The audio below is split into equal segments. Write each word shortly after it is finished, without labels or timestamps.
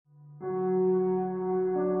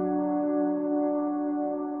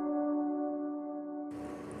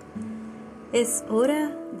Es hora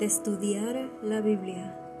de estudiar la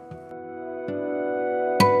Biblia.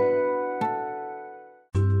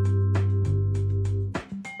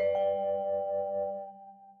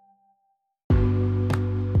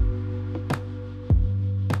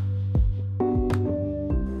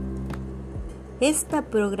 Esta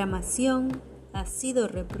programación ha sido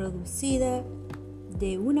reproducida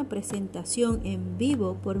de una presentación en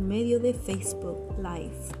vivo por medio de Facebook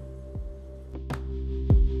Live.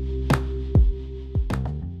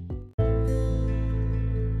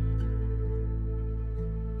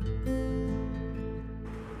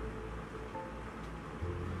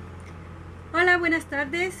 Hola, buenas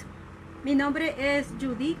tardes. Mi nombre es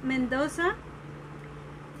Judy Mendoza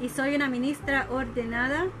y soy una ministra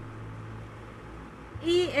ordenada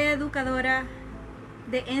y educadora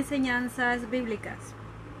de enseñanzas bíblicas.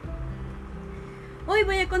 Hoy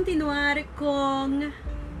voy a continuar con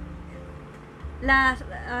las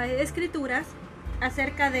escrituras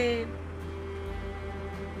acerca de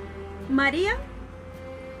María.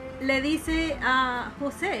 Le dice a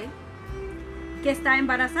José que está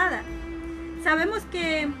embarazada. Sabemos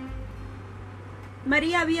que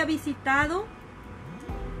María había visitado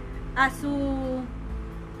a su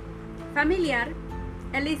familiar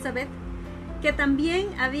Elizabeth, que también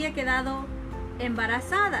había quedado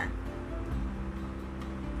embarazada.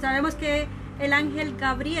 Sabemos que el ángel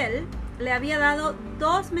Gabriel le había dado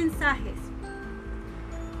dos mensajes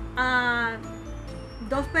a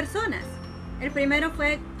dos personas. El primero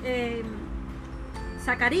fue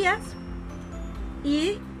Zacharias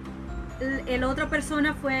y la otra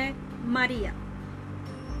persona fue María.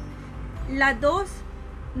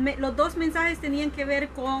 Los dos mensajes tenían que ver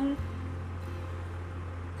con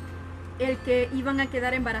el que iban a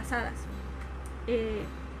quedar embarazadas.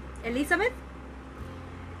 Elizabeth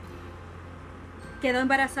quedó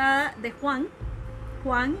embarazada de Juan,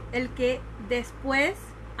 el que después,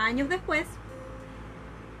 años después,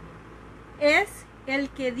 es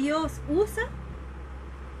el que Dios usa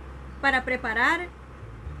para preparar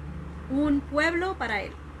un pueblo para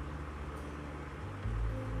Él.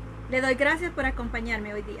 Le doy gracias por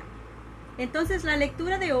acompañarme hoy día. Entonces la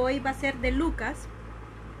lectura de hoy va a ser de Lucas,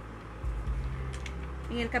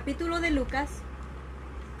 en el capítulo de Lucas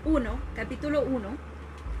 1, capítulo 1.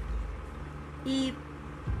 Y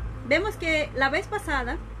vemos que la vez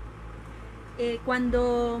pasada,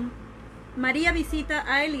 cuando María visita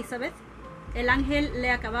a Elizabeth, el ángel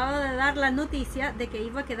le acababa de dar la noticia de que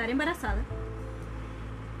iba a quedar embarazada.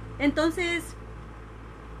 Entonces,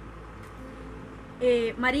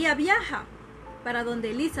 María viaja para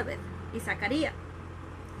donde Elizabeth y Zacharias.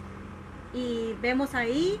 Y vemos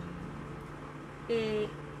ahí,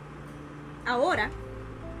 ahora,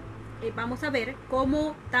 vamos a ver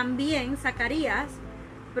cómo también Zacharias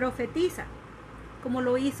profetiza, como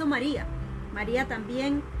lo hizo María. María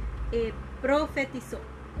también profetizó.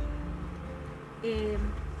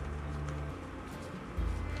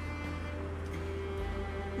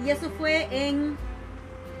 Y eso fue en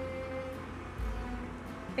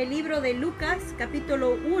el libro de Lucas,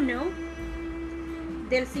 capítulo 1,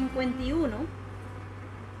 del 51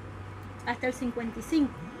 hasta el 55.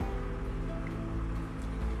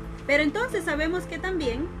 Pero entonces sabemos que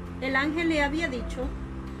también el ángel le había dicho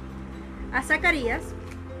a Zacarías,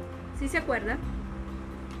 si se acuerda,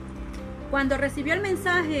 cuando recibió el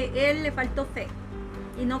mensaje, él le faltó fe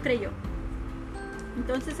y no creyó.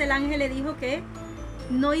 Entonces el ángel le dijo que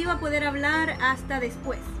no iba a poder hablar hasta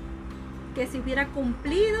después, que se hubiera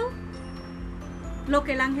cumplido lo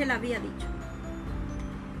que el ángel había dicho.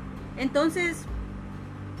 Entonces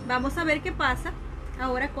vamos a ver qué pasa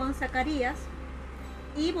ahora con Zacarías,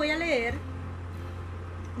 y voy a leer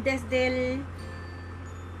desde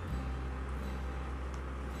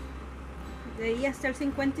de ahí hasta el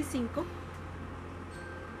 55,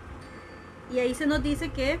 y ahí se nos dice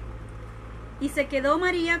que y se quedó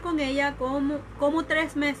María con ella como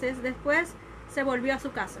 3 meses, después se volvió a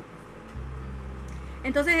su casa.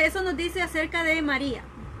 Entonces eso nos dice acerca de María,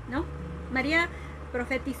 ¿no? María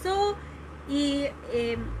profetizó y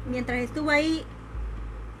mientras estuvo ahí,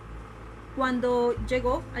 cuando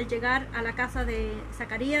al llegar a la casa de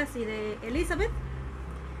Zacarías y de Elizabeth,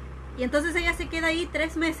 y entonces ella se queda ahí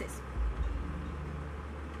 3 meses.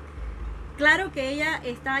 Claro que ella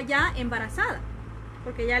está ya embarazada,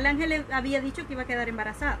 porque ya el ángel le había dicho que iba a quedar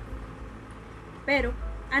embarazada. Pero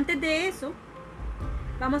antes de eso,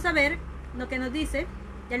 vamos a ver lo que nos dice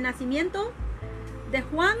el nacimiento de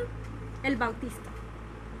Juan el Bautista.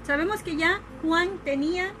 Sabemos que ya Juan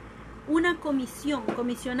tenía una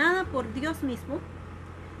comisionada por Dios mismo,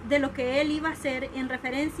 de lo que él iba a hacer en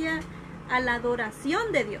referencia a la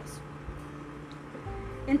adoración de Dios.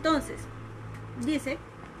 Entonces, dice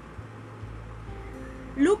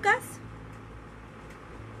Lucas,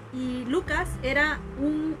 y Lucas era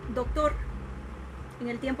un doctor en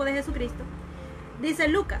el tiempo de Jesucristo. Dice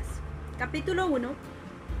Lucas, capítulo 1,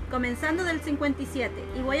 comenzando del 57,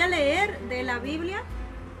 y voy a leer de la Biblia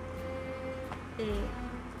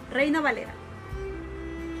Reina Valera.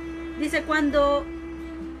 Dice: cuando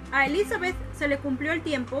a Elizabeth se le cumplió el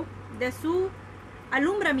tiempo de su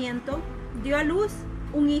alumbramiento, dio a luz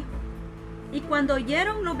un hijo. Y cuando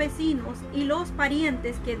oyeron los vecinos y los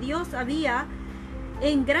parientes que Dios había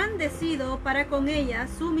engrandecido para con ella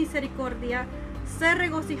su misericordia, se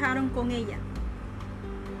regocijaron con ella.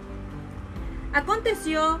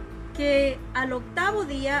 Aconteció que al 8º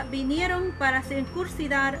día vinieron para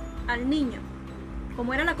circuncidar al niño,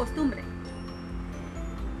 como era la costumbre,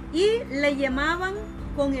 y le llamaban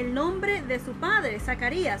con el nombre de su padre,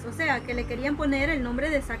 Zacharias, o sea, que le querían poner el nombre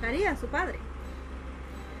de Zacharias, su padre.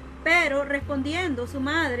 Pero respondiendo su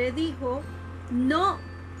madre dijo: no,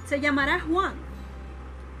 se llamará Juan.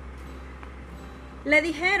 Le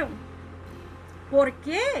dijeron: ¿por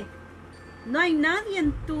qué? No hay nadie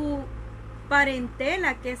en tu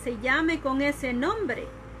parentela que se llame con ese nombre.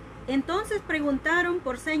 Entonces preguntaron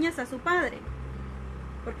por señas a su padre,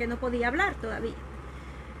 porque no podía hablar todavía.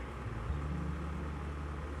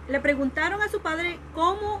 Le preguntaron a su padre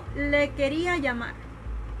cómo le quería llamar.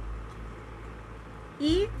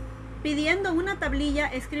 Y pidiendo una tablilla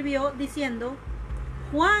escribió diciendo: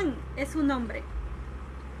 Juan es su nombre.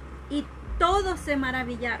 Y todos se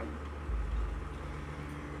maravillaron.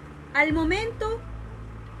 Al momento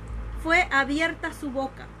fue abierta su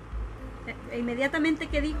boca. Inmediatamente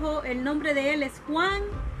que dijo el nombre de él es Juan,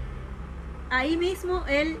 ahí mismo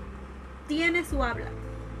él tiene su habla.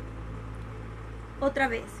 Otra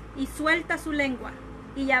vez, y suelta su lengua,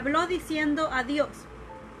 y habló diciendo a Dios.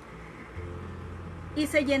 Y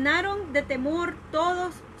se llenaron de temor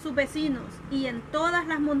todos sus vecinos, y en todas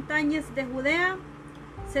las montañas de Judea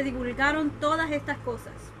se divulgaron todas estas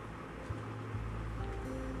cosas.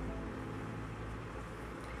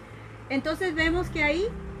 Entonces vemos que ahí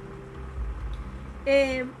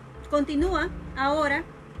continúa ahora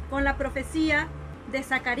con la profecía de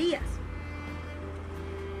Zacarías.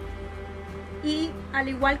 Y al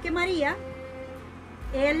igual que María,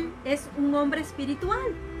 él es un hombre espiritual,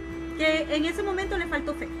 que en ese momento le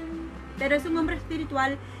faltó fe, pero es un hombre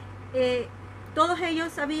espiritual. Todos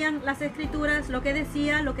ellos sabían las escrituras, lo que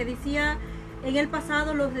decía en el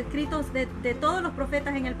pasado, los escritos de todos los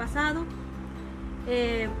profetas en el pasado,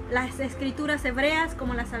 las escrituras hebreas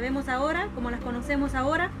como las sabemos ahora, como las conocemos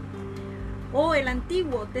ahora, o el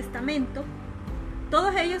Antiguo Testamento.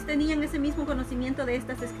 Todos ellos tenían ese mismo conocimiento de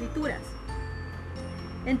estas escrituras.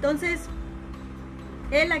 Entonces,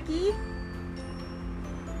 él aquí,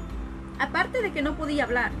 aparte de que no podía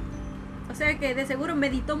hablar, o sea que de seguro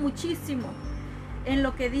meditó muchísimo en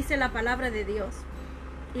lo que dice la palabra de Dios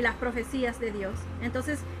y las profecías de Dios.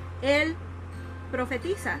 Entonces, él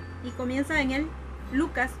profetiza y comienza en el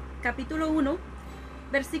Lucas capítulo 1,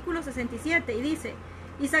 versículo 67, y dice: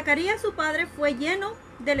 y Zacarías su padre fue lleno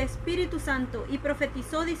del Espíritu Santo y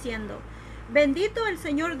profetizó diciendo: bendito el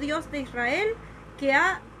Señor Dios de Israel, que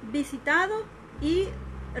ha visitado y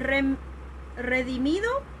redimido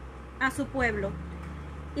a su pueblo,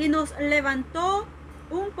 y nos levantó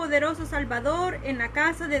un poderoso Salvador en la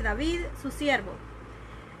casa de David, su siervo.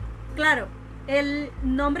 Claro, el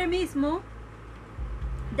nombre mismo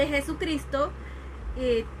de Jesucristo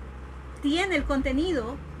tiene el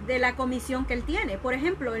contenido de la comisión que él tiene. Por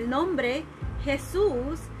ejemplo, el nombre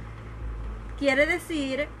Jesús quiere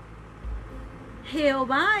decir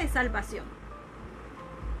Jehová es salvación.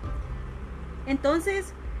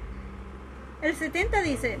 Entonces, el 70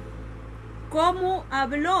 dice: como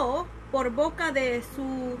habló por boca de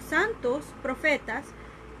sus santos profetas,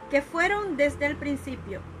 que fueron desde el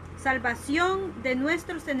principio, salvación de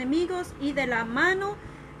nuestros enemigos y de la mano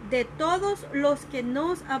de todos los que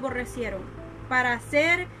nos aborrecieron, para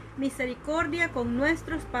hacer misericordia con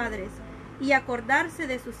nuestros padres y acordarse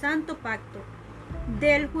de su santo pacto,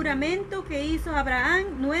 del juramento que hizo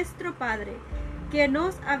Abraham nuestro padre, que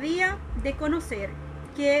nos había de conocer,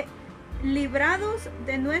 que librados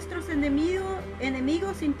de nuestros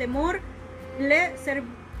enemigos sin temor, le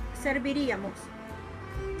serviríamos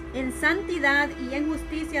en santidad y en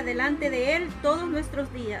justicia delante de él todos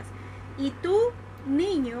nuestros días. Y tú,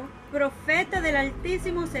 niño, profeta del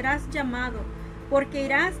Altísimo serás llamado, porque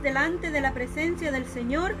irás delante de la presencia del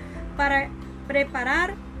Señor para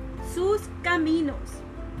preparar sus caminos.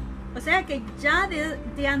 O sea que ya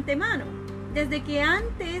de antemano, desde que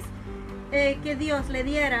antes que Dios le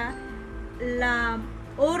diera la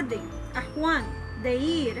orden a Juan de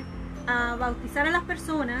ir a bautizar a las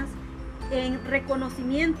personas en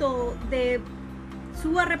reconocimiento de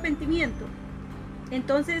su arrepentimiento.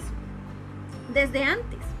 Entonces, desde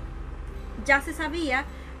antes ya se sabía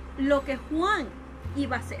lo que Juan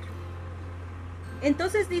iba a hacer.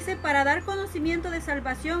 Entonces dice, para dar conocimiento de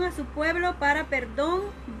salvación a su pueblo, para perdón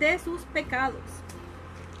de sus pecados,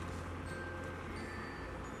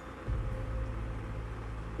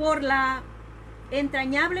 por la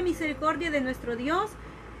entrañable misericordia de nuestro Dios,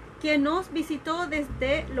 que nos visitó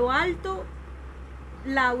desde lo alto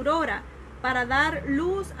la aurora, para dar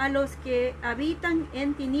luz a los que habitan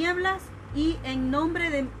en tinieblas y en nombre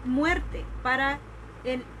de muerte, para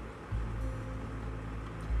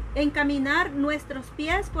encaminar nuestros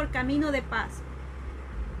pies por camino de paz.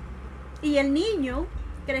 Y el niño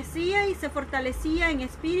crecía y se fortalecía en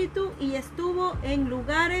espíritu y estuvo en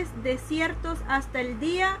lugares desiertos hasta el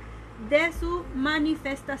día de su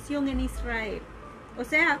manifestación en Israel. O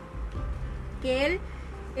sea, que él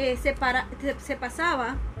se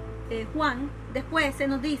pasaba, Juan, después se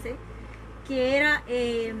nos dice que era,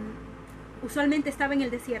 usualmente estaba en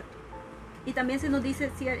el desierto. Y también se nos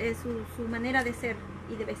dice su manera de ser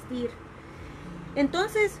y de vestir.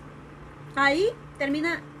 Entonces, ahí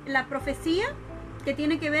termina la profecía que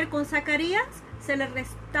tiene que ver con Zacarías. Se le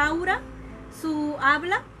restaura su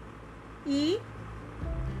habla y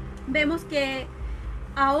vemos que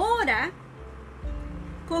ahora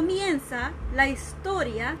comienza la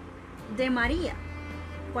historia de María.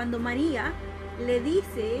 Cuando María le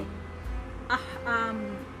dice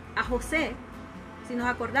a José, si nos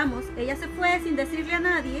acordamos, ella se fue sin decirle a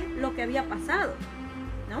nadie lo que había pasado,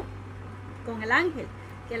 ¿no? Con el ángel,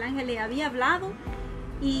 que el ángel le había hablado,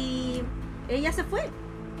 y ella se fue.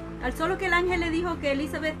 Al solo que el ángel le dijo que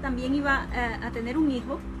Elizabeth también iba a tener un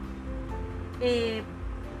hijo,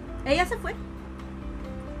 ella se fue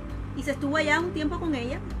y se estuvo allá un tiempo con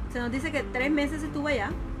ella. Se nos dice que 3 meses estuvo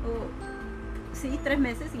allá, sí, 3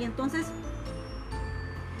 meses, y entonces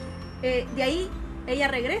de ahí ella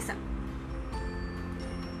regresa.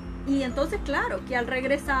 Y entonces, claro, que al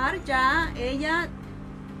regresar ya ella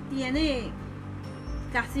tiene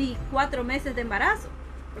casi 4 meses de embarazo,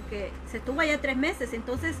 porque se estuvo allá 3 meses.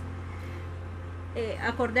 Entonces,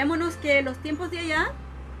 acordémonos que los tiempos de allá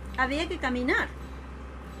había que caminar,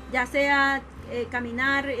 ya sea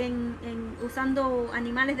caminar usando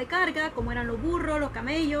animales de carga, como eran los burros, los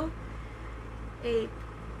camellos.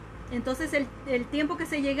 Entonces, el tiempo que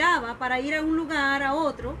se llegaba para ir a un lugar a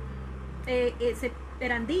otro,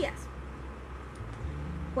 eran días.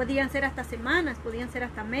 Podían ser hasta semanas, podían ser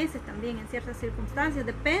hasta meses también en ciertas circunstancias,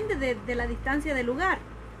 depende de la distancia del lugar.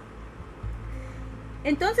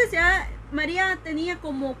 Entonces ya María tenía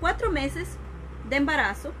como 4 meses de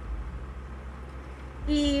embarazo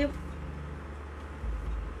y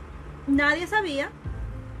nadie sabía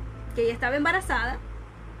que ella estaba embarazada.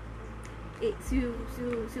 Si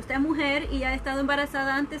usted es mujer y ha estado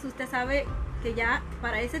embarazada antes, usted sabe que ya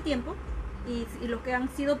para ese tiempo, y los que han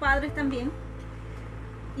sido padres también,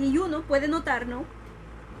 y uno puede notar, ¿no?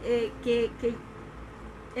 Que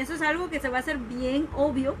eso es algo que se va a hacer bien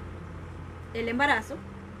obvio, el embarazo.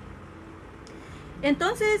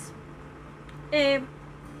 Entonces,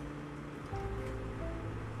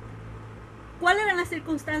 ¿cuáles eran las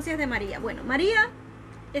circunstancias de María? Bueno, María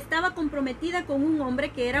estaba comprometida con un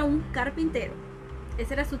hombre que era un carpintero.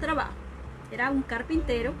 Ese era su trabajo. Era un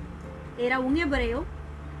carpintero, era un hebreo,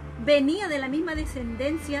 venía de la misma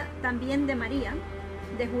descendencia también de María,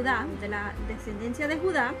 de Judá, de la descendencia de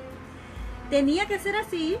Judá. Tenía que ser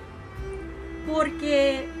así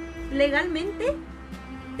porque legalmente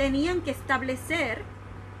tenían que establecer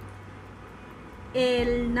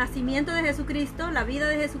el nacimiento de Jesucristo, la vida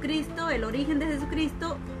de Jesucristo, el origen de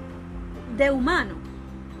Jesucristo de humano.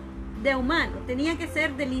 Tenía que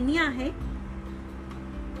ser del linaje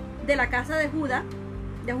de la casa de Judá,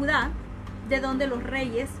 de donde los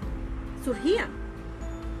reyes surgían.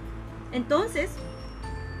 Entonces,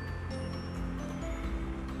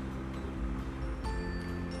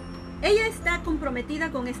 ella está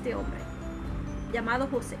comprometida con este hombre llamado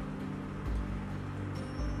José.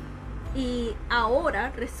 Y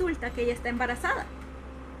ahora resulta que ella está embarazada.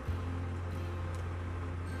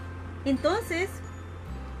 Entonces,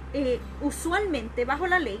 usualmente bajo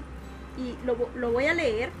la ley, y lo voy a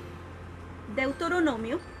leer,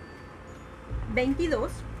 Deuteronomio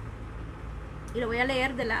 22, y lo voy a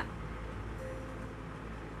leer de la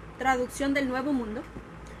traducción del Nuevo Mundo.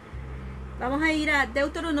 Vamos a ir a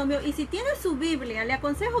Deuteronomio, y si tiene su Biblia, le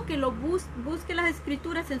aconsejo que lo busque las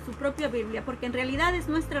escrituras en su propia Biblia, porque en realidad es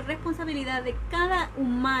nuestra responsabilidad de cada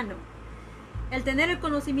humano el tener el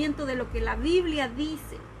conocimiento de lo que la Biblia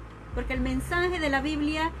dice, porque el mensaje de la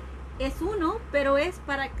Biblia es uno, pero es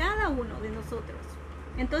para cada uno de nosotros.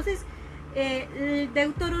 Entonces, el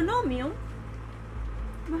Deuteronomio,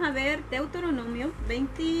 vamos a ver, Deuteronomio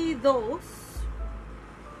 22,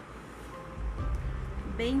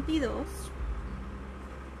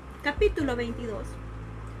 capítulo 22,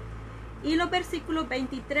 y los versículos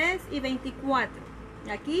 23 y 24.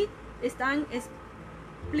 Aquí están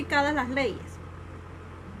explicadas las leyes.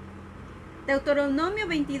 Deuteronomio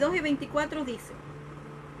 22 y 24 dice,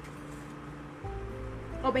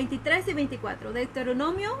 o 23 y 24,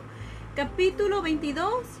 Deuteronomio capítulo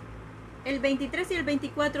 22, el 23 y el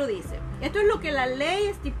 24 dice, esto es lo que la ley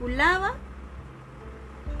estipulaba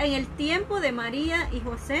en el tiempo de María y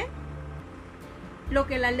José, lo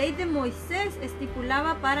que la ley de Moisés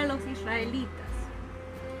estipulaba para los israelitas.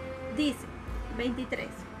 Dice, 23,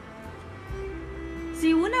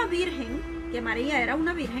 si una virgen, que María era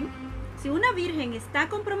una virgen, si una virgen está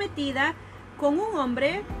comprometida con un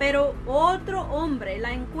hombre, pero otro hombre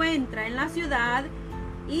la encuentra en la ciudad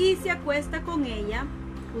y se acuesta con ella,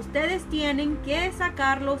 ustedes tienen que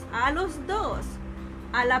sacarlos a los dos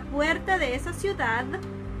a la puerta de esa ciudad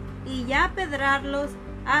y apedrarlos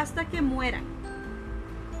hasta que mueran.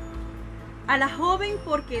 A la joven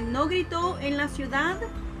porque no gritó en la ciudad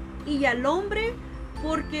y al hombre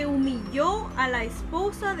porque humilló a la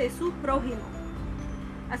esposa de su prójimo.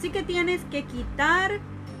 Así que tienes que quitar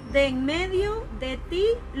de en medio de ti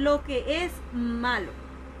lo que es malo.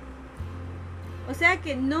 O sea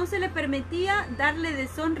que no se le permitía darle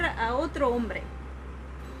deshonra a otro hombre.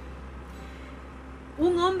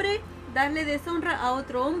 Un hombre darle deshonra a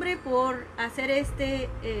otro hombre por hacer esto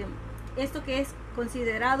que es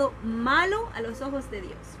considerado malo a los ojos de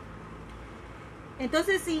Dios.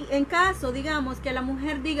 Entonces, si en caso, digamos, que la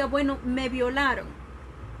mujer diga, bueno, me violaron,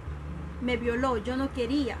 me violó, yo no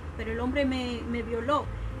quería, pero el hombre me violó.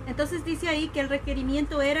 Entonces dice ahí que el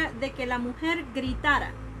requerimiento era de que la mujer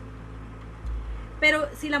gritara. Pero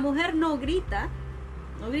si la mujer no grita,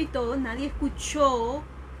 no gritó, nadie escuchó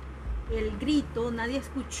el grito, nadie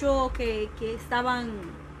escuchó que estaban,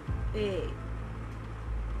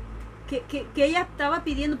 que ella estaba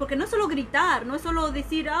pidiendo, porque no es solo gritar, no es solo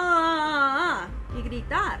decir y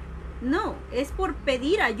gritar, no, es por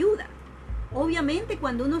pedir ayuda. Obviamente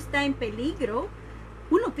cuando uno está en peligro,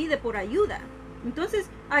 uno pide por ayuda. Entonces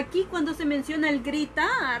aquí cuando se menciona el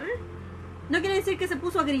gritar, no quiere decir que se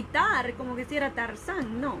puso a gritar como que si era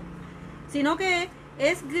Tarzán, no, sino que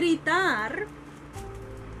es gritar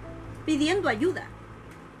pidiendo ayuda,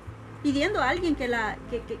 pidiendo a alguien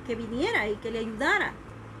que viniera y que le ayudara,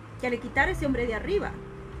 que le quitara ese hombre de arriba.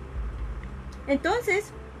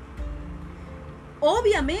 Entonces,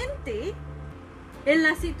 obviamente, en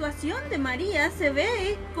la situación de María se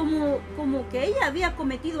ve como que ella había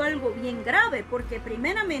cometido algo bien grave, porque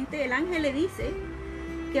primeramente el ángel le dice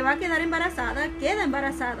que va a quedar embarazada, queda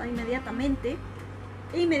embarazada inmediatamente,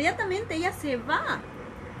 e inmediatamente ella se va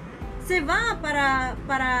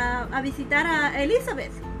para visitar a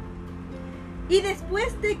Elizabeth. Y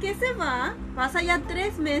después de que se va, pasa ya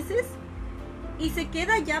 3 meses y se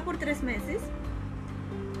queda ya por 3 meses.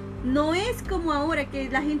 No es como ahora que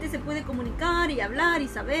la gente se puede comunicar y hablar y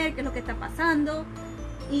saber qué es lo que está pasando,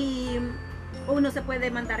 y uno se puede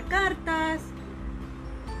mandar cartas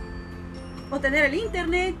o tener el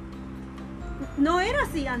internet. No era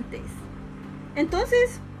así antes.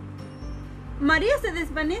 Entonces María se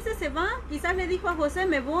desvanece, se va. Quizás le dijo a José,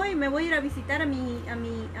 me voy a ir a visitar a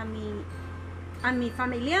mi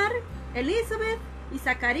familiar Elizabeth y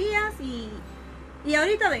Zacharias y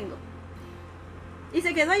ahorita vengo. Y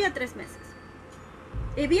se quedó allá 3 meses.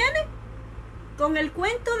 Y viene con el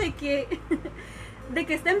cuento de que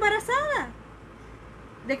está embarazada.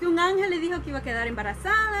 De que un ángel le dijo que iba a quedar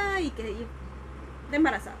embarazada y que está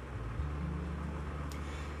embarazada.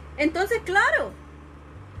 Entonces, claro,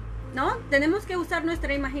 ¿no? Tenemos que usar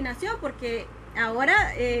nuestra imaginación, porque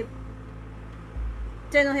ahora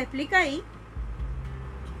se nos explica ahí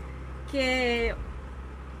que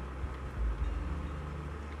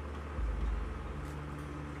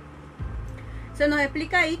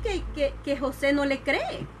José no le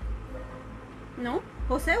cree, ¿no?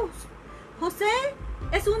 José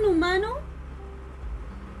es un humano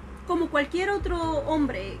como cualquier otro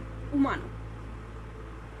hombre humano.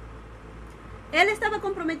 Él estaba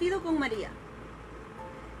comprometido con María.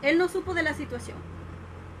 Él no supo de la situación.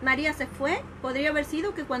 María se fue. Podría haber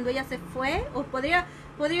sido que cuando ella se fue, o podría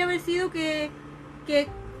haber sido que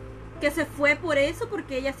se fue por eso,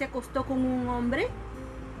 porque ella se acostó con un hombre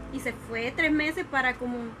y se fue 3 meses para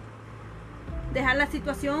como dejar la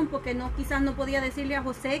situación, porque quizás no podía decirle a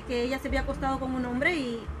José que ella se había acostado con un hombre,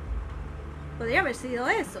 y podría haber sido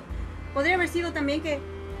eso. Podría haber sido también que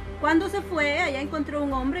Cuando se fue, allá encontró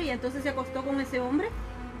un hombre y entonces se acostó con ese hombre.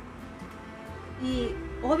 Y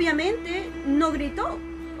obviamente no gritó,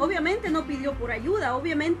 obviamente no pidió por ayuda,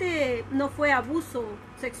 obviamente no fue abuso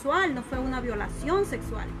sexual, no fue una violación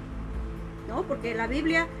sexual, ¿no? Porque la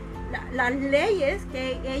Biblia, las leyes,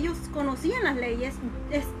 que ellos conocían las leyes,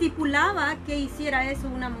 estipulaba que hiciera eso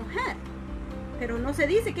una mujer. Pero no se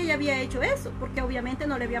dice que ella había hecho eso, porque obviamente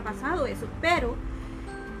no le había pasado eso. Pero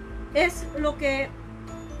es lo que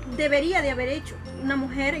debería de haber hecho una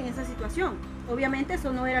mujer en esa situación. Obviamente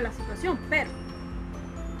eso no era la situación, pero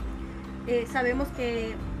sabemos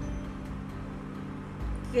que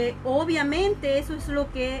obviamente eso es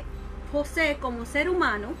lo que José, como ser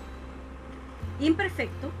humano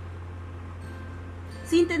imperfecto,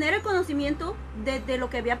 sin tener el conocimiento de lo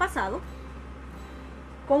que había pasado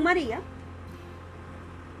con María,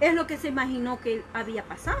 es lo que se imaginó que había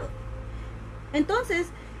pasado. Entonces,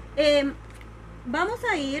 vamos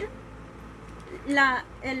a ir la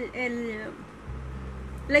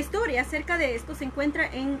historia acerca de esto se encuentra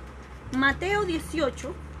en Mateo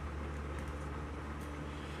 18,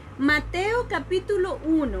 Mateo capítulo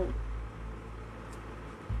 1,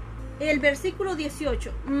 el versículo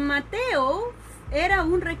 18. Mateo era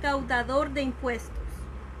un recaudador de impuestos.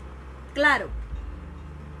 Claro,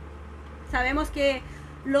 sabemos que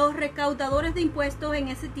los recaudadores de impuestos en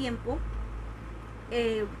ese tiempo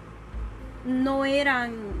no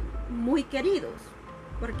eran muy queridos,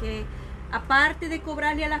 porque aparte de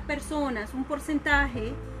cobrarle a las personas un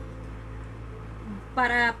porcentaje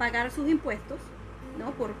para pagar sus impuestos,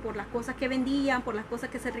 ¿no? Por las cosas que vendían, por las cosas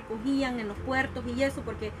que se recogían en los puertos y eso,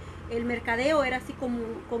 porque el mercadeo era así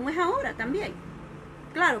como es ahora también.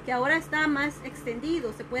 Claro que ahora está más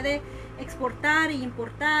extendido, se puede exportar e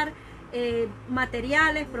importar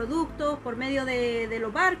materiales, productos por medio de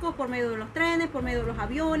los barcos, por medio de los trenes, por medio de los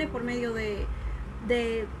aviones, por medio de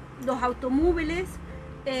los automóviles,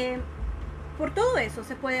 por todo eso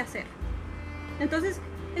se puede hacer. Entonces,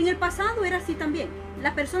 en el pasado era así también.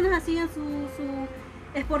 Las personas hacían su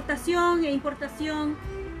exportación e importación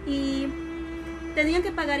y tenían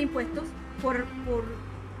que pagar impuestos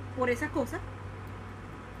por esas cosas.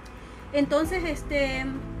 Entonces,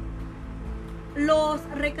 los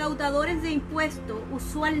recaudadores de impuestos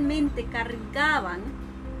usualmente cargaban,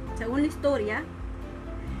 según la historia,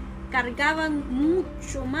 cargaban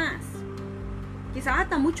mucho más, quizás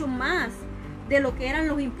hasta mucho más de lo que eran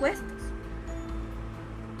los impuestos,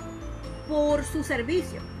 por su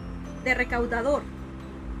servicio de recaudador.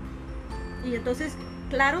 Y entonces,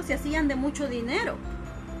 claro, se hacían de mucho dinero,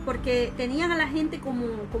 porque tenían a la gente como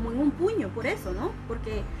en un puño, por eso, ¿no?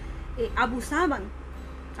 Porque abusaban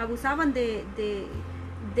de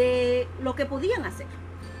lo que podían hacer.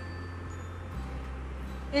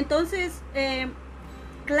 Entonces,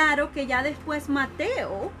 claro que ya después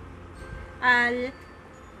Mateo, al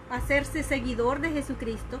hacerse seguidor de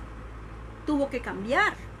Jesucristo, tuvo que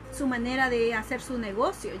cambiar su manera de hacer su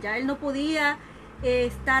negocio. Ya él no podía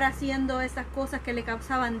estar haciendo esas cosas que le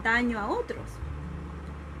causaban daño a otros.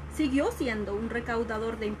 Siguió siendo un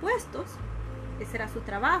recaudador de impuestos. Ese era su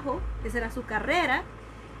trabajo, esa era su carrera,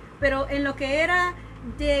 pero en lo que era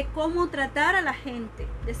de cómo tratar a la gente,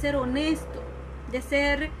 de ser honesto, de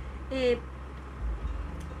ser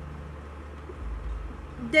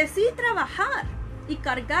de sí trabajar y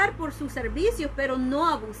cargar por sus servicios, pero no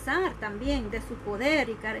abusar también de su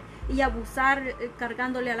poder y abusar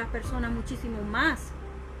cargándole a las personas muchísimo más.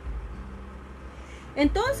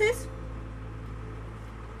 Entonces,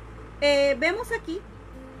 vemos aquí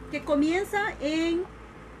que comienza en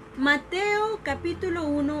Mateo capítulo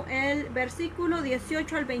 1, el versículo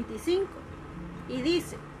 18 al 25, y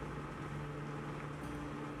dice: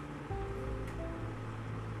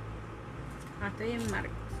 estoy en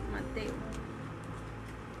Marcos, Mateo.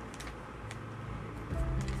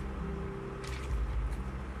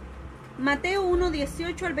 Mateo 1,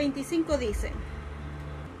 18 al 25 dice: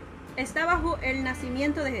 está bajo el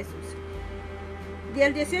nacimiento de Jesús. Y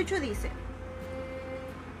el 18 dice: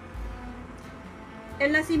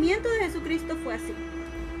 el nacimiento de Jesucristo fue así.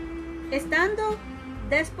 Estando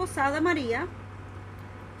desposada María,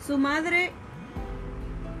 su madre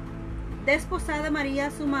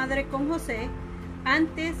con José,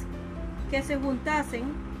 antes que se juntasen,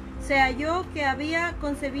 se halló que había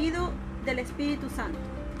concebido del Espíritu Santo.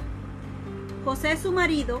 José, su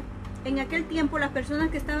marido, en aquel tiempo las personas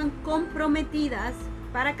que estaban comprometidas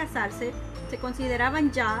para casarse se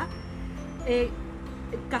consideraban ya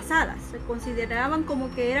casadas, se consideraban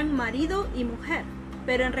como que eran marido y mujer,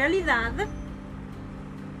 pero en realidad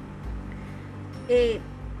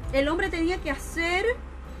el hombre tenía que hacer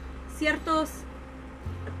ciertos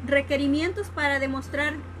requerimientos para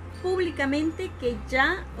demostrar públicamente que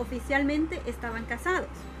ya oficialmente estaban casados.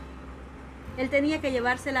 Él tenía que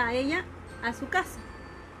llevársela a ella a su casa.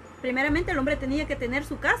 Primeramente el hombre tenía que tener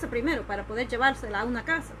su casa primero para poder llevársela a una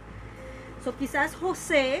casa. Quizás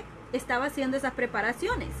José estaba haciendo esas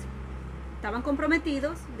preparaciones. Estaban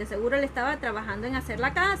comprometidos, de seguro él estaba trabajando en hacer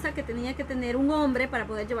la casa, que tenía que tener un hombre para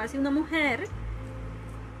poder llevarse una mujer.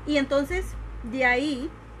 Y entonces de ahí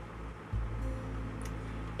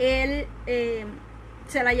él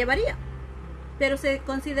se la llevaría. Pero se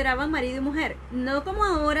consideraban marido y mujer. No como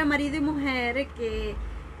ahora marido y mujer que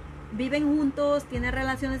viven juntos, tienen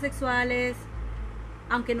relaciones sexuales,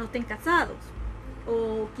 aunque no estén casados.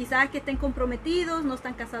 O quizás que estén comprometidos, no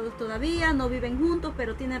están casados todavía, no viven juntos,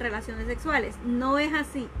 pero tienen relaciones sexuales. No es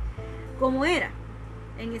así como era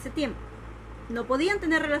en ese tiempo. No podían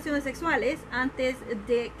tener relaciones sexuales antes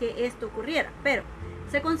de que esto ocurriera, pero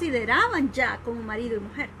se consideraban ya como marido y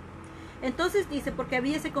mujer. Entonces dice, porque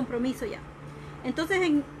había ese compromiso ya. Entonces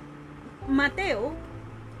en Mateo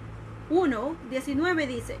 1:19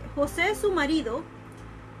 dice, José su marido,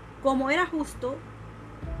 como era justo,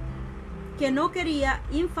 que no quería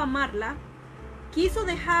infamarla, quiso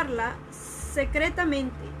dejarla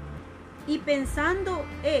secretamente, y pensando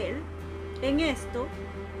él en esto,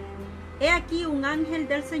 he aquí un ángel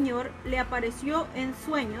del Señor le apareció en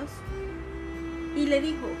sueños y le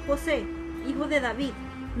dijo, José, hijo de David,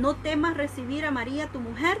 no temas recibir a María tu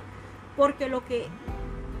mujer, porque lo que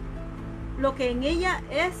en ella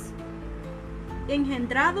es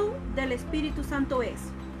engendrado del Espíritu Santo es,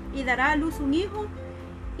 y dará a luz un hijo,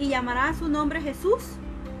 y llamará su nombre Jesús,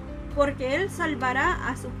 porque él salvará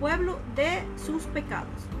a su pueblo de sus pecados.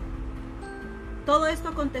 Todo esto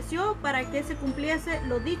aconteció para que se cumpliese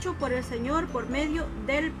lo dicho por el Señor por medio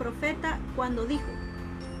del profeta cuando dijo.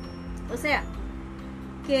 O sea,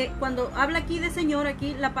 que cuando habla aquí de Señor,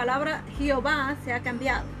 aquí la palabra Jehová se ha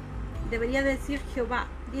cambiado. Debería decir Jehová.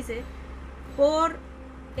 Dice,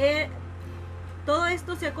 todo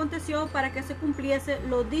esto se aconteció para que se cumpliese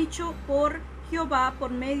lo dicho por Jehová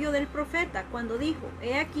por medio del profeta cuando dijo,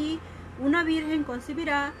 he aquí una virgen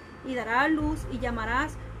concebirá y dará a luz y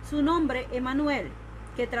llamarás su nombre Emmanuel,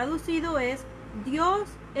 que traducido es Dios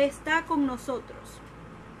está con nosotros.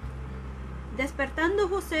 Despertando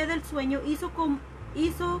José del sueño hizo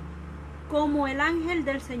como el ángel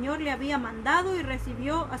del Señor le había mandado y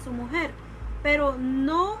recibió a su mujer, pero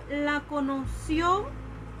no la conoció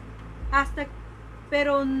hasta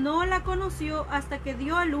que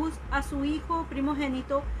dio a luz a su hijo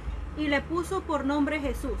primogénito y le puso por nombre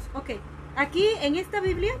Jesús. Ok, aquí en esta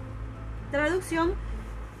Biblia, traducción,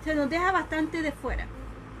 se nos deja bastante de fuera.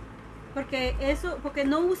 Porque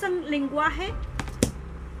no usan lenguaje.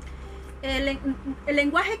 El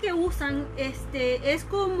lenguaje que usan es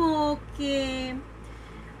como que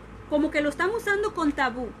lo están usando con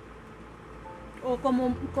tabú. O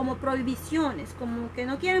como prohibiciones, como que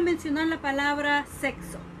no quieren mencionar la palabra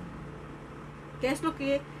sexo, que es lo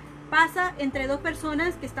que pasa entre dos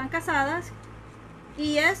personas que están casadas,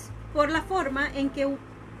 y es por la forma en que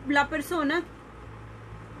la persona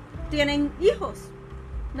tienen hijos,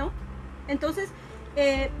 ¿no? Entonces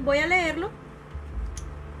voy a leerlo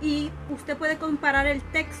y usted puede comparar el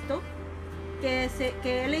texto que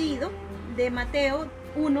he leído de Mateo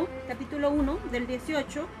 1, capítulo 1, del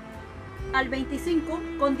 18 al 25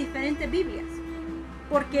 con diferentes Biblias,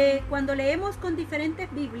 porque cuando leemos con diferentes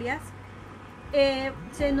Biblias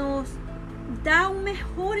se nos da un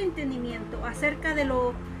mejor entendimiento acerca de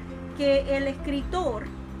lo que el escritor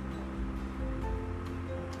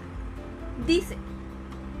dice,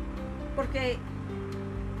 porque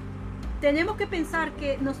tenemos que pensar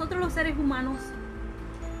que nosotros los seres humanos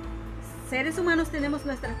tenemos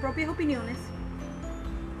nuestras propias opiniones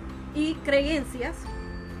y creencias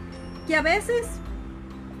que a veces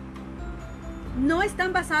no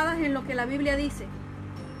están basadas en lo que la Biblia dice.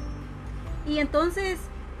 Y entonces,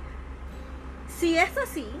 si es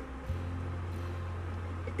así,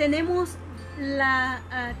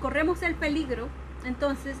 corremos el peligro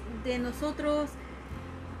entonces de nosotros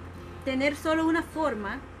tener solo una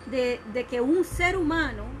forma de que un ser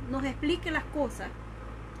humano nos explique las cosas,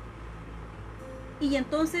 y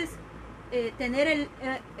entonces tener el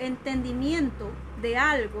entendimiento de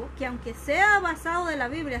algo que, aunque sea basado de la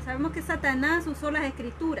Biblia, sabemos que Satanás usó las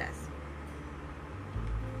escrituras.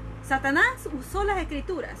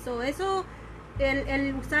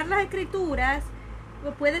 El usar las escrituras,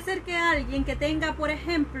 puede ser que alguien que tenga, por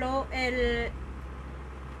ejemplo,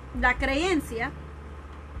 la creencia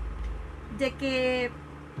de que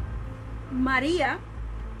María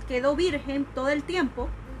quedó virgen todo el tiempo,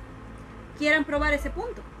 quieran probar ese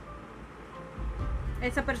punto.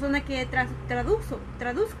 esa persona que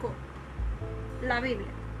traduzco la Biblia.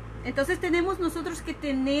 Entonces tenemos nosotros que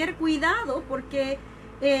tener cuidado porque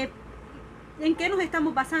 ¿en qué nos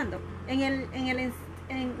estamos basando? ¿En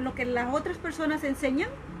lo que las otras personas enseñan?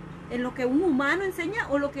 ¿En lo que un humano enseña?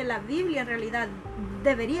 ¿O lo que la Biblia en realidad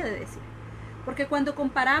debería de decir? Porque cuando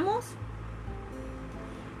comparamos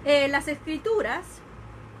las escrituras,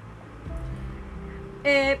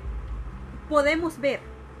 podemos ver,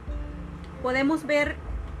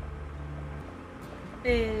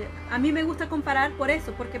 a mí me gusta comparar por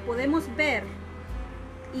eso, porque podemos ver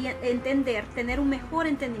y entender, tener un mejor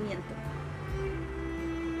entendimiento.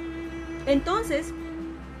 Entonces,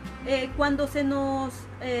 cuando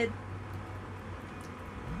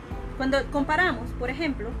comparamos, por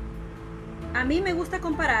ejemplo, a mí me gusta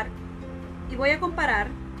comparar, y voy a comparar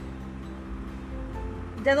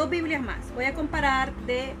de 2 Biblias más. Voy a comparar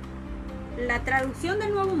de la traducción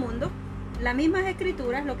del Nuevo Mundo, las mismas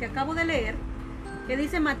escrituras, lo que acabo de leer, que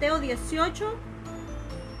dice Mateo 18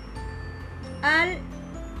 al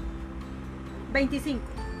 25.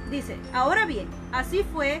 Dice: ahora bien, así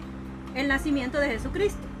fue el nacimiento de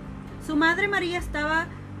Jesucristo. Su madre María estaba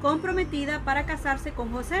comprometida para casarse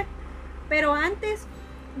con José, pero antes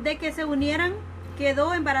de que se unieran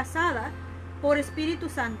quedó embarazada por Espíritu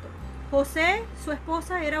Santo. José, su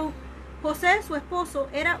esposo,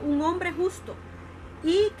 era un hombre justo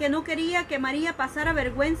y que no quería que María pasara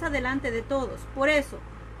vergüenza delante de todos. Por eso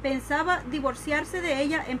pensaba divorciarse de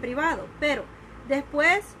ella en privado. Pero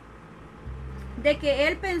después de que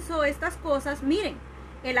él pensó estas cosas, miren,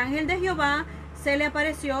 el ángel de Jehová se le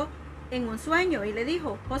apareció en un sueño y le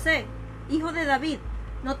dijo: José, hijo de David,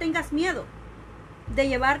 no tengas miedo de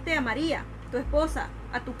llevarte a María, tu esposa,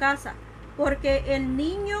 a tu casa, porque el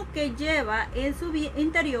niño que lleva en su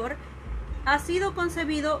interior ha sido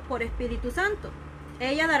concebido por Espíritu Santo.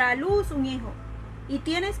 Ella dará a luz un hijo, y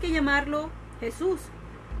tienes que llamarlo Jesús,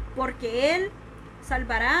 porque él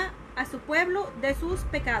salvará a su pueblo de sus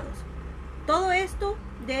pecados. Todo esto,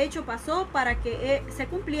 de hecho, pasó para que se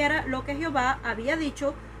cumpliera lo que Jehová había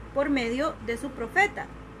dicho por medio de su profeta.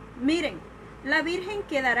 Miren, la virgen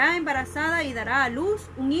quedará embarazada y dará a luz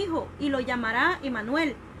un hijo, y lo llamará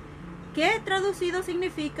Emmanuel, que traducido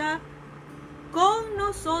significa: con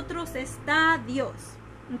nosotros está Dios.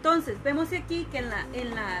 Entonces vemos aquí que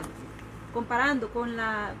comparando con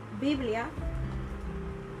la Biblia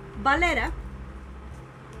Valera,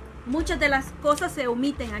 muchas de las cosas se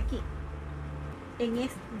omiten aquí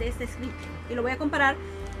de este escrito, y lo voy a comparar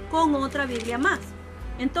con otra Biblia más.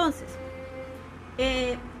 Entonces,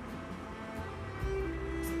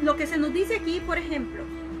 lo que se nos dice aquí, por ejemplo,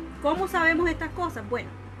 ¿cómo sabemos estas cosas? Bueno,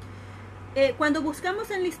 cuando buscamos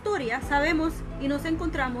en la historia, sabemos y nos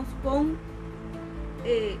encontramos con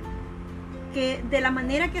que de la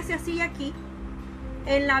manera que se hacía aquí,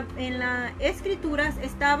 en las escrituras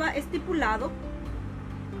estaba estipulado,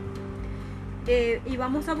 y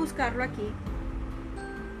vamos a buscarlo aquí.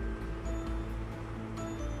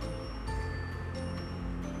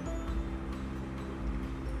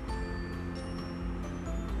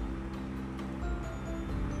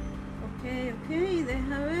 Ok,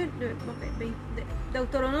 deja ver.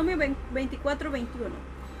 Deuteronomio 24-21.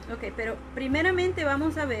 Ok, pero primeramente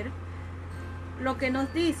vamos a ver lo que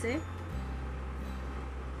nos dice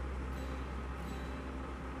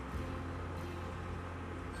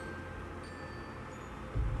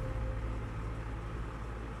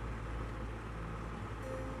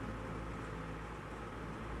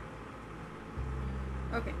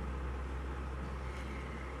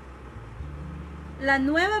la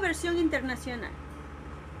Nueva Versión Internacional.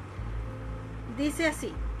 Dice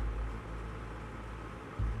así: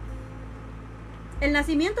 el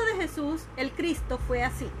nacimiento de Jesús, el Cristo, fue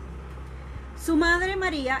así. Su madre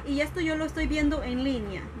María, y esto yo lo estoy viendo en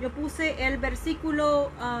línea, yo puse el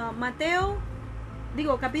versículo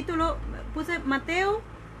puse Mateo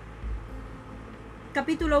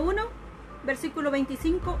capítulo 1 versículo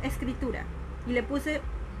 25, escritura, y le puse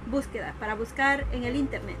búsqueda para buscar en el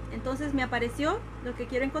internet. Entonces me apareció lo que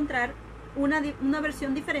quiero encontrar, una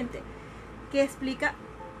versión diferente que explica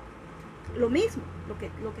lo mismo, lo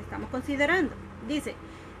que estamos considerando. Dice: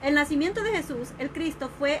 el nacimiento de Jesús, el Cristo,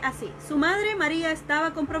 fue así. Su madre María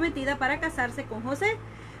estaba comprometida para casarse con José,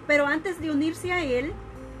 pero antes de unirse a él,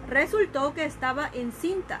 resultó que estaba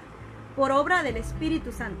encinta por obra del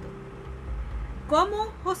Espíritu Santo.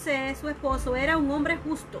 Como José, su esposo, era un hombre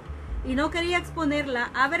justo y no quería exponerla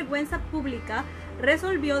a vergüenza pública,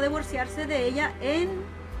 resolvió divorciarse de ella en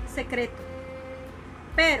secreto.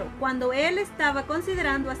 Pero cuando él estaba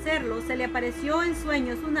considerando hacerlo, se le apareció en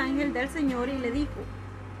sueños un ángel del Señor y le dijo: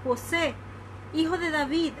 José, hijo de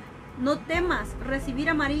David, no temas recibir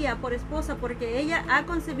a María por esposa, porque ella ha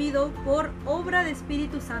concebido por obra de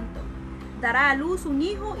Espíritu Santo. Dará a luz un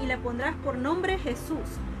hijo y le pondrás por nombre Jesús,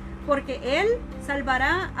 porque él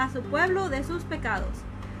salvará a su pueblo de sus pecados.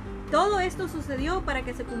 Todo esto sucedió para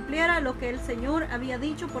que se cumpliera lo que el Señor había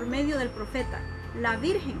dicho por medio del profeta. La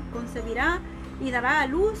Virgen concebirá y dará a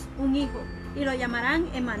luz un hijo, y lo llamarán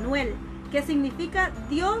Emmanuel, que significa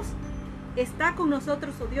Dios está con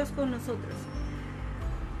nosotros o Dios con nosotros.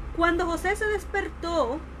 Cuando José se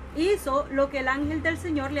despertó, hizo lo que el ángel del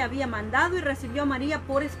Señor le había mandado y recibió a María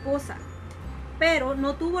por esposa, pero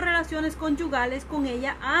no tuvo relaciones conyugales con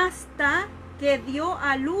ella hasta que dio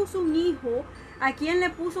a luz un hijo, a quien le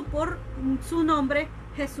puso por su nombre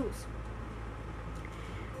Jesús.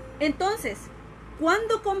 Entonces,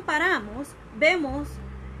 cuando comparamos, vemos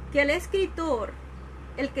que el escritor,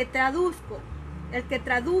 el que tradujo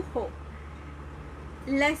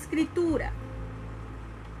la escritura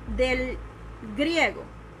del griego,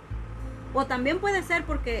 o también puede ser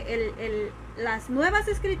porque las nuevas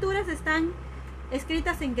escrituras están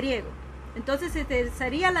escritas en griego, entonces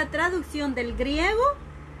sería la traducción del griego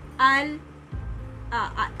al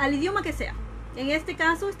idioma que sea. En este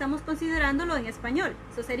caso estamos considerándolo en español,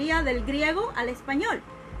 eso sería del griego al español.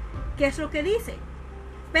 ¿Qué es lo que dice?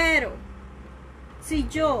 Pero si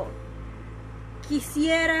yo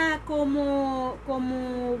quisiera como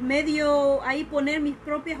medio ahí poner mis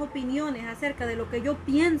propias opiniones acerca de lo que yo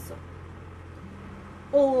pienso,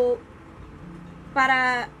 o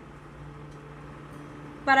para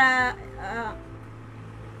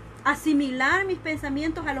asimilar mis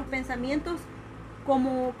pensamientos a los pensamientos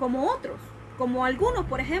como otros, como algunos,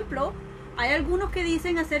 por ejemplo, hay algunos que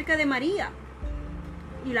dicen acerca de María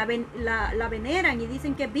y la veneran y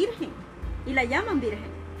dicen que es virgen y la llaman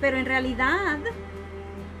virgen, pero en realidad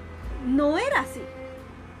no era así.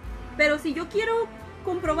 Pero si yo quiero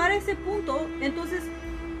comprobar ese punto, entonces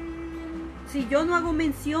si yo no hago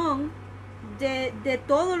mención de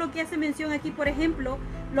todo lo que hace mención aquí, por ejemplo,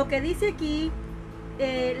 lo que dice aquí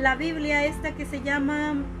la Biblia esta que se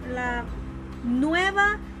llama la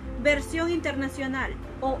Nueva Versión Internacional,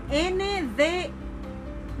 o NVI,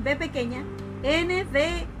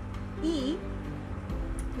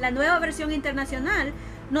 la Nueva Versión Internacional,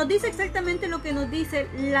 nos dice exactamente lo que nos dice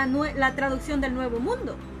la traducción del Nuevo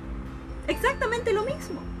Mundo. Exactamente lo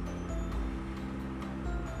mismo.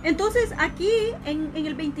 Entonces aquí en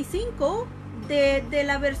el 25 de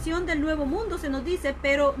la versión del Nuevo Mundo se nos dice,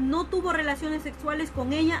 pero no tuvo relaciones sexuales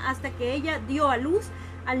con ella hasta que ella dio a luz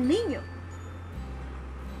al niño,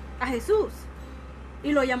 a Jesús,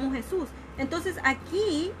 y lo llamó Jesús. Entonces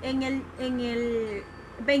aquí en el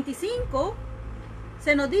 25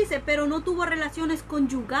 se nos dice, pero no tuvo relaciones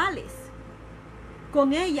conyugales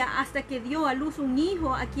con ella hasta que dio a luz un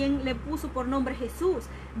hijo, a quien le puso por nombre Jesús.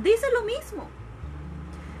 Dice lo mismo,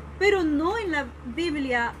 pero no en la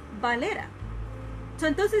Biblia Valera.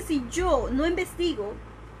 Entonces, si yo no investigo,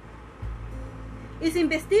 y si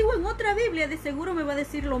investigo en otra Biblia, de seguro me va a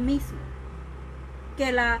decir lo mismo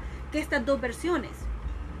que estas dos versiones.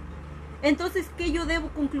 Entonces, ¿qué yo debo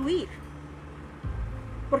concluir?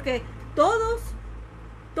 Porque todos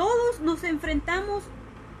nos enfrentamos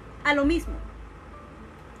a lo mismo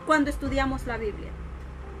cuando estudiamos la Biblia.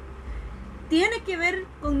 Tiene que ver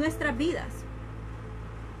con nuestras vidas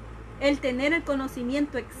el tener el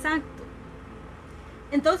conocimiento exacto.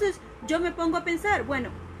 Entonces yo me pongo a pensar, bueno,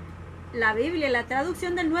 la Biblia, la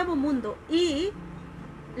traducción del Nuevo Mundo y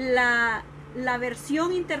la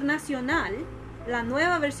versión internacional, la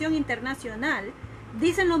Nueva Versión Internacional,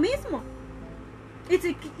 dicen lo mismo.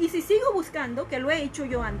 Y si sigo buscando, que lo he hecho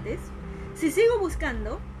yo antes, si sigo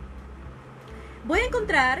buscando, voy a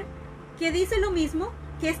encontrar que dice lo mismo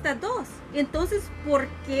que estas dos. Entonces, ¿por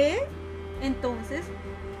qué entonces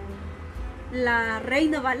la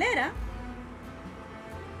Reina Valera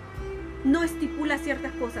no estipula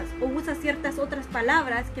ciertas cosas o usa ciertas otras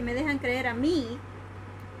palabras que me dejan creer a mí,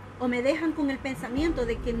 o me dejan con el pensamiento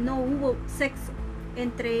de que no hubo sexo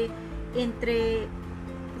entre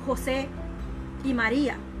José y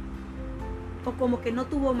María, o como que no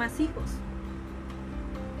tuvo más hijos?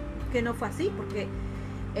 Que no fue así, porque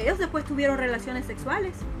ellos después tuvieron relaciones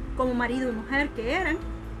sexuales como marido y mujer que eran.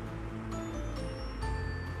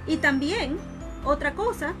 Y también otra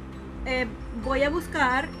cosa, voy a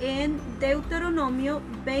buscar en Deuteronomio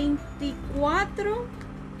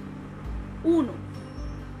 24:1.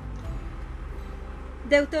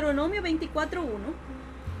 Deuteronomio 24:1.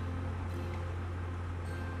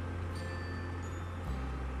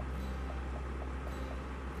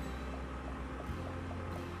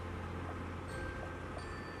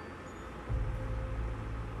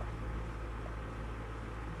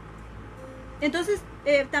 Entonces,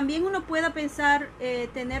 también uno pueda pensar,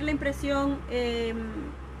 tener la impresión de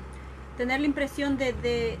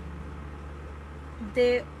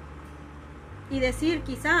y decir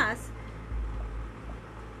quizás,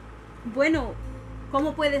 bueno,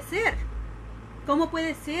 ¿cómo puede ser? ¿Cómo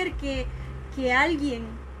puede ser que alguien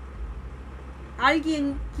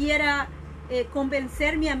quiera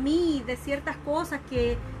convencerme a mí de ciertas cosas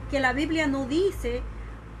que la Biblia no dice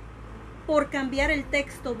por cambiar el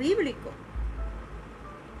texto bíblico?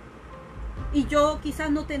 Y yo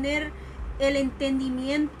quizás no tener el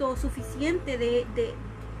entendimiento suficiente de,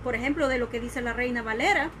 por ejemplo, de lo que dice la Reina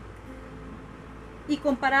Valera, y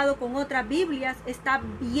comparado con otras Biblias está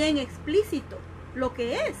bien explícito lo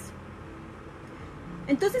que es.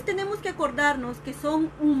 Entonces tenemos que acordarnos que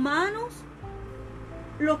son humanos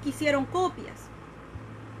los que hicieron copias.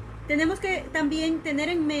 Tenemos que también tener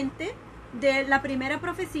en mente de la primera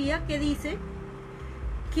profecía que dice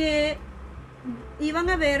que iban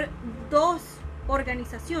a haber dos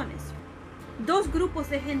organizaciones, dos grupos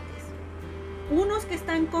de gentes, unos que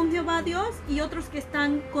están con Jehová Dios y otros que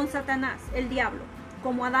están con Satanás, el diablo,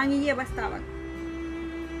 como Adán y Eva estaban.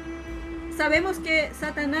 Sabemos que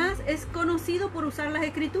Satanás es conocido por usar las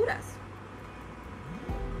escrituras,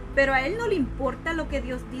 pero a él no le importa lo que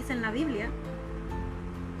Dios dice en la Biblia.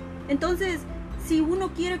 Entonces, si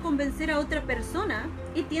uno quiere convencer a otra persona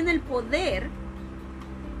y tiene el poder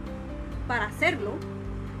para hacerlo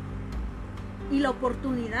y la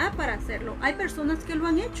oportunidad para hacerlo, hay personas que lo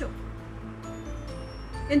han hecho.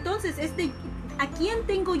 Entonces, ¿a quién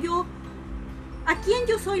tengo yo? ¿A quién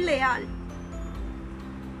yo soy leal?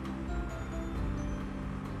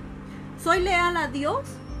 ¿Soy leal a Dios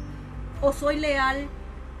o soy leal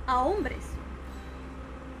a hombres?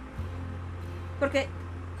 Porque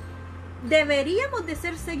deberíamos de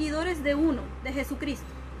ser seguidores de uno, de Jesucristo,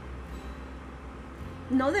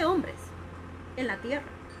 no de hombres en la tierra.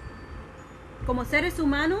 Como seres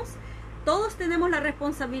humanos, todos tenemos la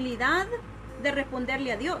responsabilidad de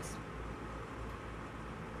responderle a Dios.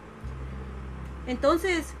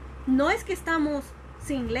 Entonces, no es que estamos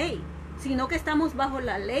sin ley, sino que estamos bajo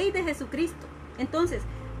la ley de Jesucristo. Entonces,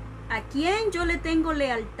 ¿a quién yo le tengo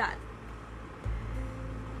lealtad?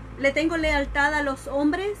 ¿Le tengo lealtad a los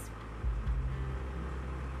hombres?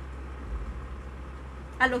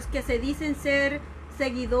 ¿A los que se dicen ser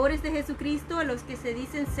seguidores de Jesucristo? ¿A los que se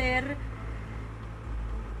dicen ser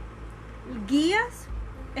guías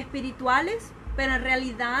espirituales? Pero en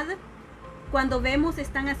realidad, cuando vemos,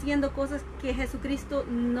 están haciendo cosas que Jesucristo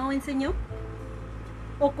no enseñó,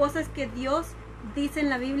 o cosas que Dios dice en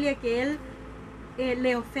la Biblia que Él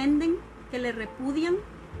le ofenden, que le repudian.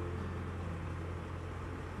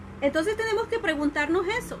 Entonces tenemos que preguntarnos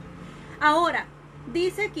eso. Ahora,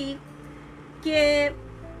 dice aquí que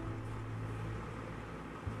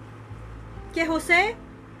José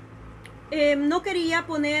no quería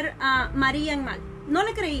poner a María en mal. No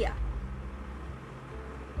le creía.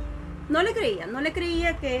 No le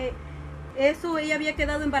creía que eso, ella había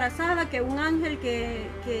quedado embarazada, que un ángel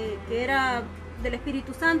que era del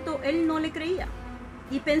Espíritu Santo, él no le creía.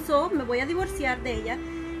 Y pensó, me voy a divorciar de ella,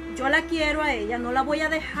 yo la quiero a ella, no la voy a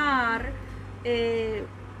dejar que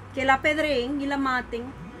la apedreen y la maten.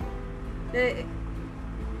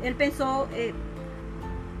 Él pensó,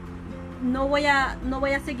 no voy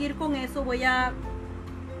a seguir con eso, voy a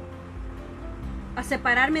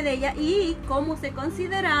separarme de ella. Y como se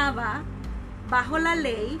consideraba bajo la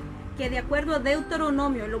ley, que de acuerdo a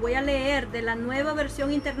Deuteronomio, lo voy a leer de la Nueva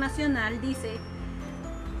Versión Internacional, dice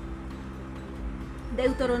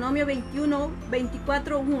Deuteronomio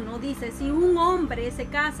 24:1, dice: si un hombre se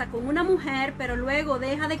casa con una mujer pero luego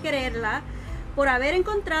deja de quererla por haber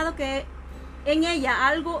encontrado que en ella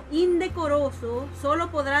algo indecoroso, solo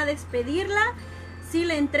podrá despedirla si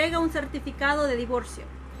le entrega un certificado de divorcio.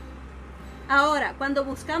 Ahora, cuando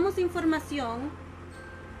buscamos información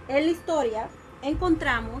en la historia,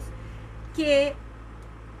 encontramos que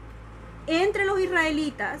entre los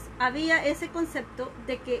israelitas había ese concepto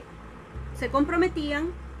de que se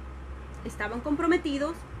comprometían, estaban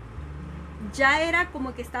comprometidos, ya era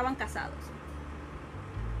como que estaban casados.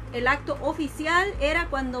 El acto oficial era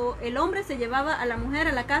cuando el hombre se llevaba a la mujer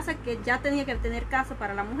a la casa, que ya tenía que tener casa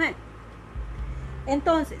para la mujer.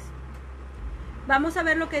 Entonces, vamos a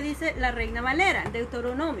ver lo que dice la Reina Valera en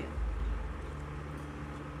Deuteronomio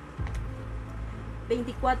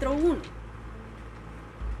 24:1.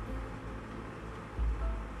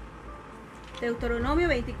 Deuteronomio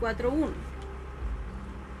 24:1.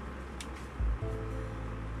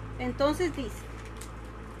 Entonces dice: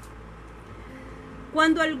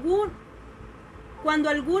 cuando alguno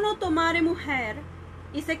tomare mujer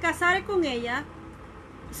y se casare con ella,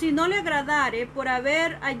 si no le agradare por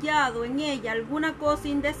haber hallado en ella alguna cosa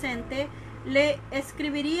indecente, le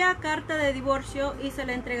escribiría carta de divorcio y se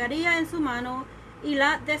la entregaría en su mano y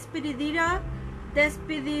la despedirá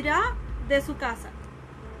de su casa.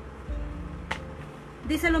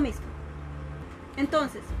 Dice lo mismo.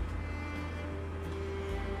 Entonces,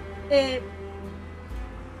 él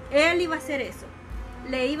iba a hacer eso.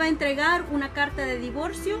 Le iba a entregar una carta de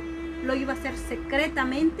divorcio, lo iba a hacer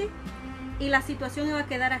secretamente y la situación iba a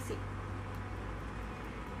quedar así.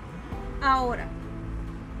 Ahora,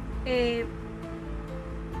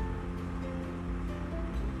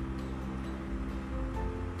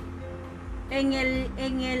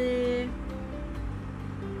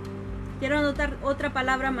 quiero anotar otra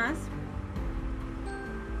palabra más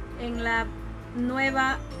en la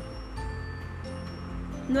nueva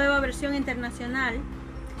versión internacional.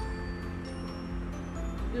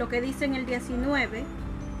 Lo que dice en el 19,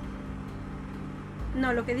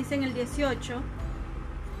 no, lo que dice en el 18,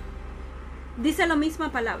 dice la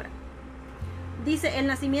misma palabra. Dice, el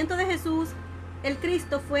nacimiento de Jesús, el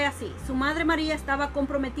Cristo, fue así. Su madre María estaba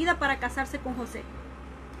comprometida para casarse con José.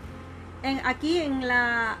 Aquí en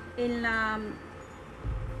la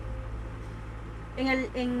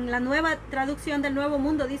nueva traducción del Nuevo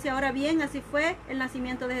Mundo dice, ahora bien, así fue el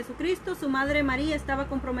nacimiento de Jesucristo. Su madre María estaba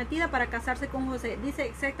comprometida para casarse con José. Dice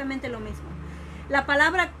exactamente lo mismo. La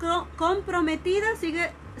palabra comprometida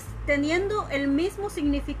sigue teniendo el mismo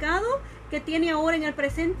significado que tiene ahora en el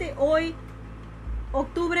presente, hoy,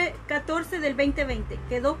 octubre 14 del 2020,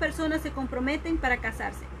 que dos personas se comprometen para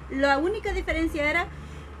casarse. La única diferencia era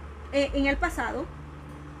en el pasado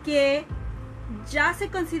que ya se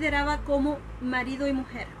consideraba como marido y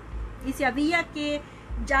mujer, y si había que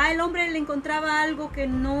ya el hombre le encontraba algo que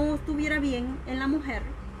no estuviera bien en la mujer,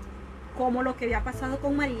 como lo que había pasado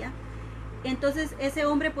con María, entonces ese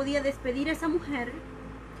hombre podía despedir a esa mujer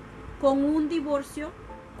con un divorcio,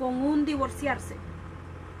 con un divorciarse,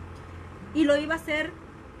 y lo iba a hacer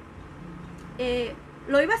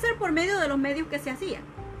por medio de los medios que se hacían,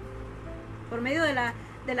 por medio de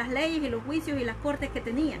las leyes y los juicios y las cortes que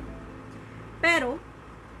tenían. Pero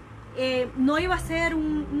no iba a ser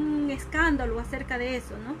un escándalo acerca de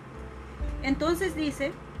eso, ¿no? Entonces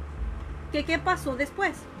dice que ¿qué pasó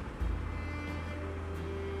después?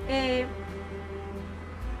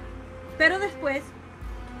 Pero después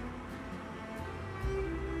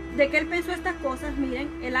de que él pensó estas cosas,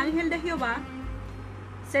 miren, el ángel de Jehová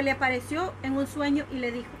se le apareció en un sueño y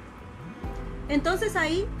le dijo. Entonces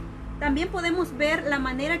ahí también podemos ver la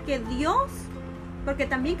manera que Dios, porque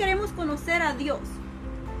también queremos conocer a Dios.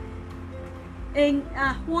 En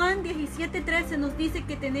Juan 17:13 nos dice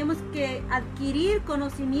que tenemos que adquirir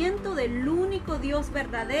conocimiento del único Dios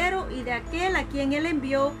verdadero y de aquel a quien Él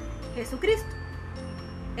envió, Jesucristo.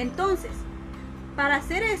 Entonces, para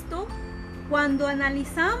hacer esto, cuando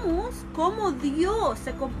analizamos cómo Dios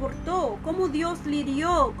se comportó, cómo Dios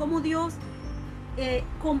lidió, cómo Dios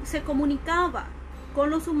se comunicaba con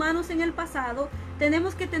los humanos en el pasado,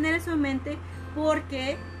 tenemos que tener eso en mente,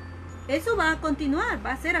 porque eso va a continuar,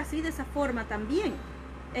 va a ser así de esa forma también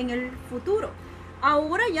en el futuro.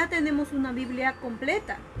 Ahora ya tenemos una Biblia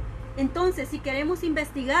completa. Entonces, si queremos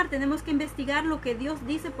investigar, tenemos que investigar lo que Dios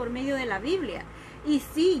dice por medio de la Biblia. Y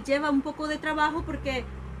sí, lleva un poco de trabajo porque,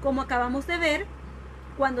 como acabamos de ver,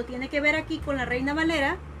 cuando tiene que ver aquí con la Reina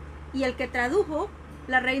Valera y el que tradujo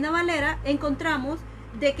la Reina Valera, encontramos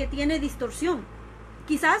de que tiene distorsión.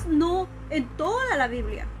 Quizás no en toda la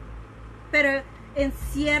Biblia, pero en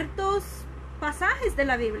ciertos pasajes de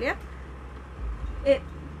la Biblia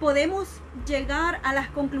podemos llegar a las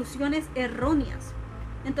conclusiones erróneas.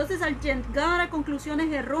 Entonces, al llegar a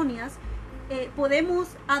conclusiones erróneas, podemos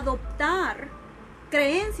adoptar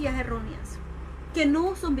creencias erróneas que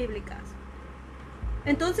no son bíblicas.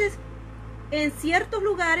 Entonces, en ciertos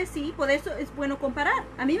lugares sí, por eso es bueno comparar.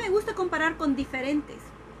 A mí me gusta comparar con diferentes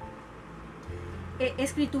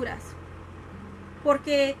escrituras,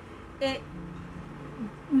 porque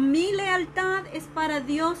mi lealtad es para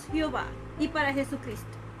Dios Jehová y para Jesucristo.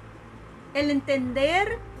 El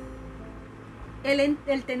entender,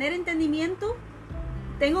 el tener entendimiento,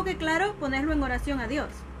 tengo que, claro, ponerlo en oración a Dios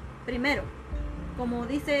primero. Como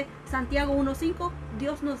dice Santiago 1:5,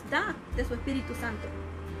 Dios nos da de su Espíritu Santo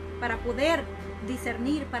para poder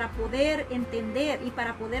discernir, para poder entender y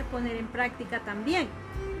para poder poner en práctica también.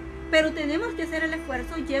 Pero tenemos que hacer el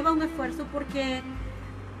esfuerzo, lleva un esfuerzo, porque,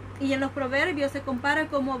 y en los proverbios se compara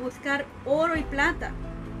como a buscar oro y plata.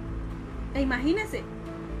 E imagínense,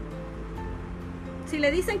 si le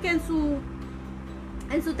dicen que en su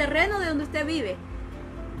terreno de donde usted vive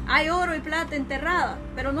hay oro y plata enterrada,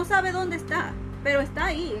 pero no sabe dónde está, pero está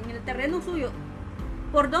ahí, en el terreno suyo,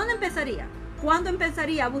 ¿por dónde empezaría? ¿Cuándo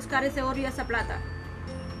empezaría a buscar ese oro y esa plata?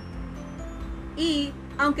 Y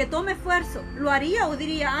aunque tome esfuerzo, ¿lo haría o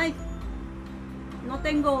diría, ay, no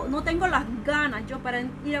tengo las ganas yo para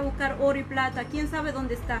ir a buscar oro y plata, quién sabe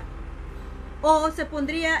dónde está? O se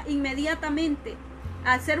pondría inmediatamente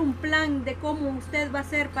a hacer un plan de cómo usted va a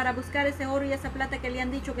hacer para buscar ese oro y esa plata que le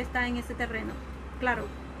han dicho que está en ese terreno. Claro,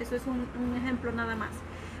 eso es un ejemplo nada más.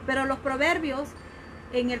 Pero los proverbios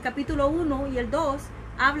en el capítulo 1 y el 2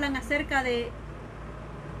 hablan acerca de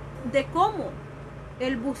cómo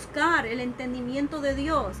el buscar el entendimiento de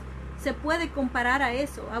Dios se puede comparar a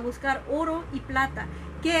eso, a buscar oro y plata,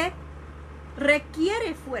 que requiere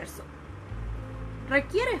esfuerzo,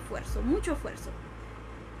 mucho esfuerzo.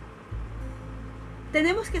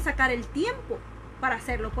 Tenemos que sacar el tiempo para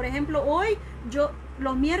hacerlo. Por ejemplo, hoy yo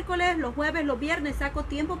los miércoles, los jueves, los viernes saco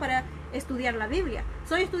tiempo para estudiar la Biblia.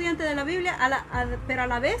 Soy estudiante de la Biblia, pero a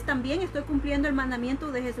la vez también estoy cumpliendo el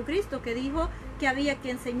mandamiento de Jesucristo, que dijo que había que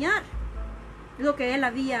enseñar lo que Él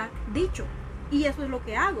había dicho. Y eso es lo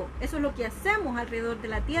que hago, eso es lo que hacemos alrededor de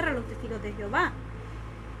la tierra, los testigos de Jehová.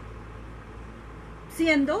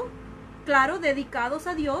 Siendo, claro, dedicados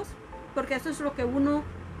a Dios, porque eso es lo que uno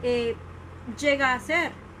llega a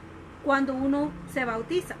hacer cuando uno se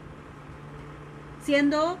bautiza.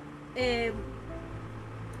 Siendo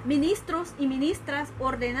ministros y ministras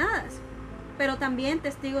ordenadas, pero también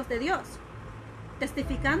testigos de Dios,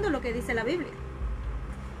 testificando lo que dice la Biblia.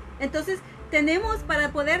 Entonces, tenemos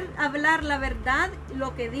para poder hablar la verdad,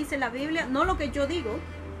 lo que dice la Biblia, no lo que yo digo,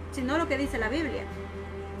 sino lo que dice la Biblia.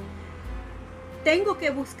 Tengo que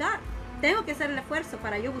buscar, tengo que hacer el esfuerzo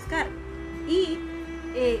para yo buscar y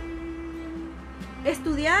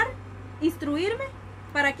estudiar, instruirme,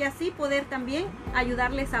 para que así poder también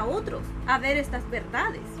ayudarles a otros a ver estas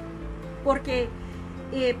verdades. Porque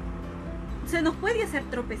se nos puede hacer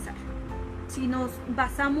tropezar si nos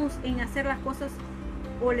basamos en hacer las cosas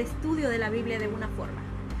o el estudio de la Biblia de una forma.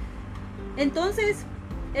 Entonces,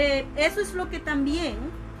 eso es lo que también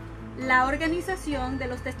la organización de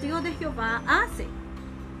los testigos de Jehová hace.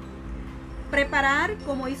 Preparar,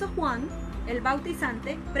 como hizo Juan, el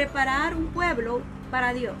bautizante, preparar un pueblo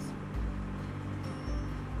para Dios.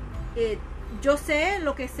 Yo sé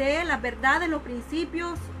lo que sé, las verdades, los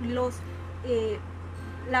principios,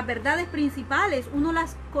 las verdades principales, uno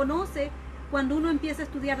las conoce cuando uno empieza a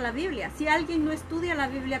estudiar la Biblia. Si alguien no estudia la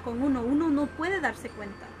Biblia con uno no puede darse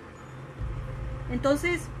cuenta.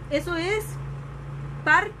 Entonces, eso es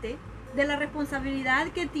parte de la responsabilidad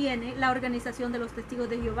que tiene la organización de los testigos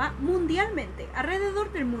de Jehová mundialmente,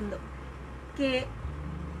 alrededor del mundo, que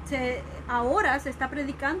ahora se está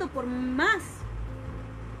predicando por más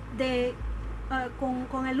de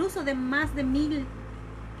con el uso de más de 1000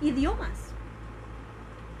 idiomas.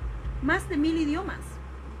 Más de 1000 idiomas.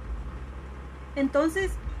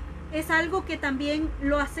 Entonces, es algo que también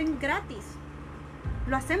lo hacen gratis.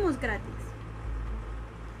 Lo hacemos gratis.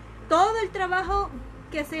 Todo el trabajo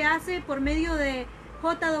que se hace por medio de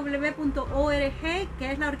jw.org,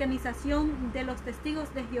 que es la organización de los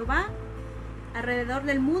testigos de Jehová alrededor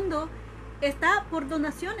del mundo, está por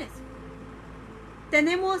donaciones.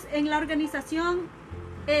 Tenemos en la organización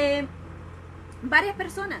varias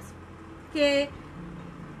personas que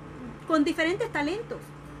con diferentes talentos.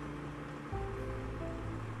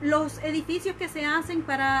 Los edificios que se hacen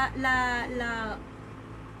para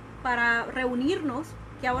para reunirnos,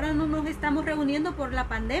 que ahora no nos estamos reuniendo por la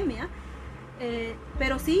pandemia,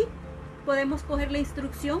 pero sí podemos coger la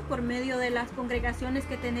instrucción por medio de las congregaciones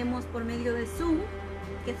que tenemos por medio de Zoom,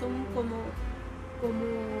 que son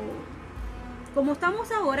como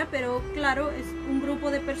estamos ahora, pero claro, es un grupo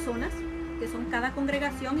de personas que son cada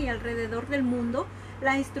congregación, y alrededor del mundo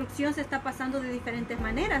la instrucción se está pasando de diferentes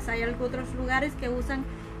maneras. Hay otros lugares que usan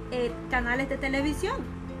canales de televisión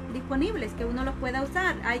disponibles que uno los pueda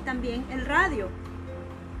usar. Hay también el radio.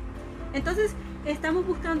 Entonces estamos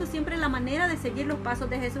buscando siempre la manera de seguir los pasos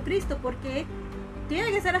de Jesucristo, porque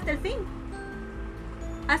tiene que ser hasta el fin.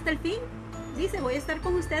 Hasta el fin. Dice, voy a estar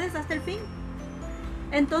con ustedes hasta el fin.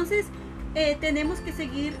 Entonces tenemos que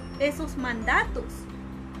seguir esos mandatos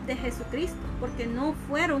de Jesucristo, porque no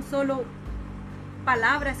fueron solo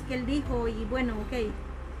palabras que Él dijo y bueno, ok,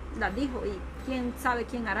 las dijo y quién sabe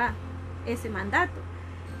quién hará ese mandato.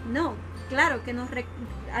 No, claro que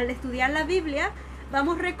al estudiar la Biblia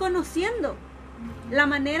vamos reconociendo la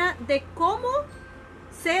manera de cómo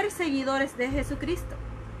ser seguidores de Jesucristo,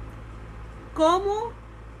 cómo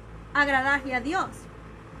agradarle a Dios,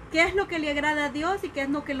 qué es lo que le agrada a Dios y qué es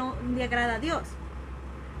lo que le agrada a Dios.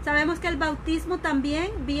 Sabemos que el bautismo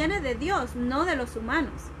también viene de Dios, no de los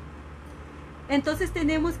humanos. Entonces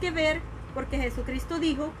tenemos que ver, porque Jesucristo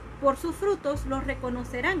dijo por sus frutos los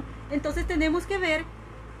reconocerán. Entonces tenemos que ver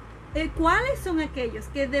cuáles son aquellos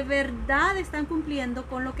que de verdad están cumpliendo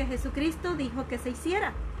con lo que Jesucristo dijo que se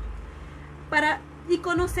hiciera. Y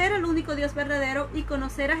conocer al único Dios verdadero y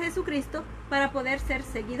conocer a Jesucristo para poder ser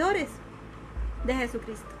seguidores de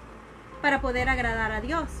Jesucristo, para poder agradar a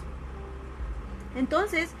Dios.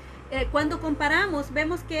 Entonces, cuando comparamos,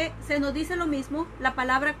 vemos que se nos dice lo mismo. La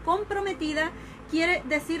palabra comprometida quiere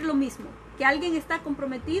decir lo mismo, que alguien está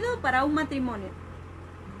comprometido para un matrimonio.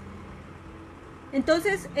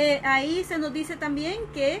 Entonces, ahí se nos dice también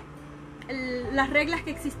que las reglas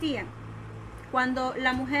que existían cuando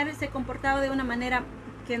la mujer se comportaba de una manera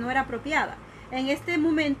que no era apropiada. En este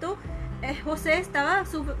momento, José estaba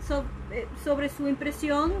sobre su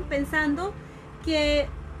impresión, pensando que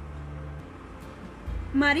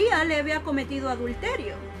María le había cometido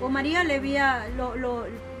adulterio, o María le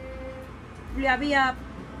había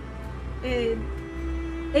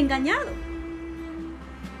engañado.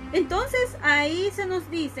 Entonces ahí se nos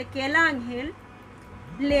dice que el ángel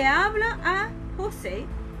le habla a José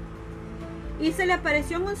y se le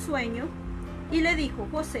apareció en un sueño y le dijo: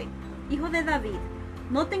 José, hijo de David,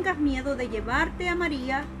 no tengas miedo de llevarte a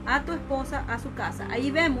María, a tu esposa, a su casa.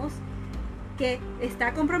 Ahí vemos que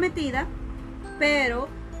está comprometida, pero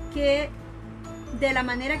que de la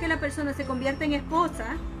manera que la persona se convierte en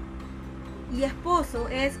esposa y esposo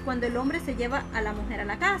es cuando el hombre se lleva a la mujer a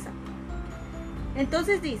la casa.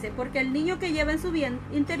 Entonces dice: porque el niño que lleva en su bien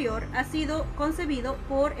interior ha sido concebido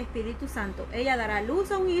por Espíritu Santo. Ella dará a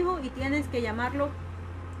luz a un hijo y tienes que llamarlo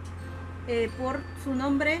por su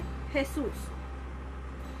nombre Jesús,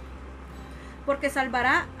 porque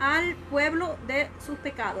salvará al pueblo de sus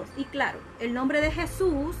pecados. Y claro, el nombre de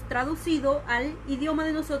Jesús, traducido al idioma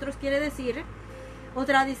de nosotros, quiere decir, o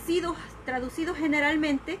traducido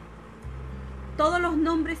generalmente, todos los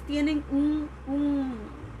nombres tienen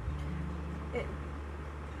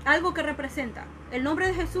algo que representa. El nombre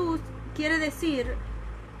de Jesús quiere decir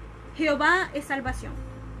Jehová es salvación.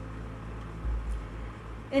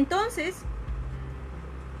 Entonces,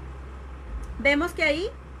 vemos que ahí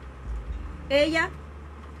ella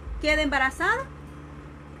queda embarazada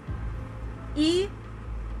y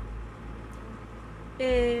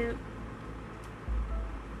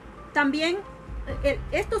también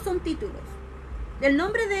estos son títulos. El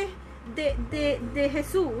nombre de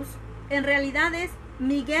Jesús en realidad es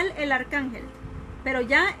Miguel el Arcángel, pero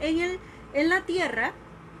ya en la tierra,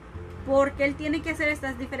 porque él tiene que hacer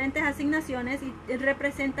estas diferentes asignaciones y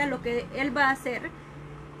representa lo que él va a hacer.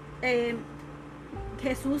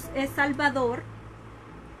 Jesús es Salvador,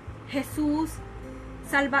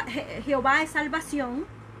 Jehová es salvación,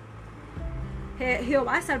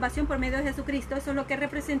 Jehová es salvación por medio de Jesucristo. Eso es lo que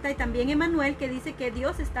representa. Y también Emmanuel, que dice que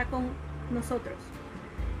Dios está con nosotros,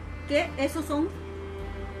 que esos son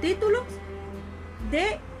títulos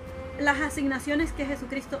de las asignaciones que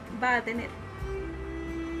Jesucristo va a tener.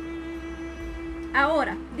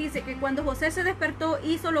 Ahora dice que cuando José se despertó,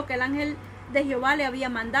 hizo lo que el ángel de Jehová le había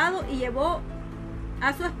mandado y llevó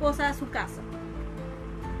a su esposa a su casa.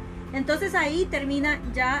 Entonces ahí termina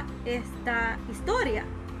ya esta historia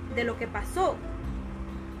de lo que pasó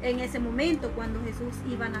en ese momento cuando Jesús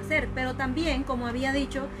iba a nacer. Pero también, como había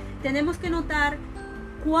dicho, tenemos que notar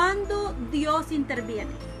cuando Dios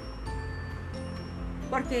interviene,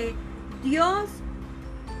 porque Dios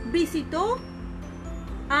visitó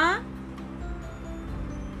a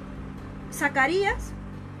Zacharias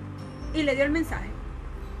y le dio el mensaje.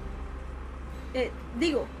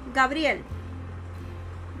 Gabriel.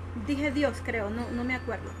 Dije Dios, creo, no me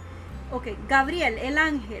acuerdo. Ok, Gabriel, el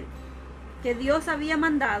ángel que Dios había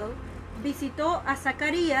mandado, visitó a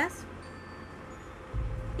Zacharias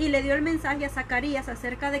y le dio el mensaje a Zacharias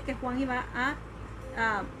acerca de que Juan iba a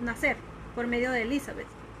nacer por medio de Elizabeth,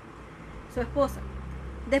 su esposa.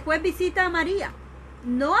 Después visita a María,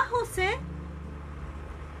 no a José,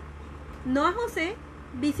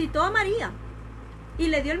 visitó a María y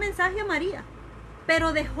le dio el mensaje a María,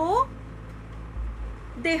 pero dejó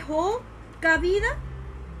cabida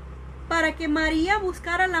para que María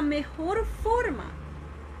buscara la mejor forma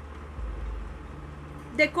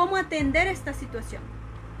de cómo atender esta situación.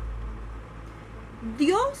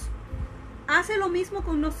 Dios hace lo mismo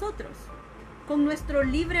con nosotros, con nuestro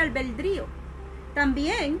libre albedrío.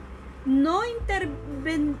 También el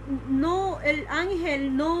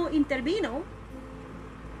ángel no intervino.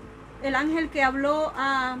 El ángel que habló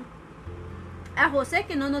a José,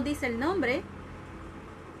 que no nos dice el nombre,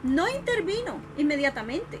 no intervino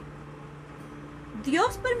inmediatamente.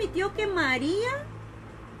 Dios permitió que María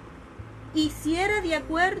hiciera de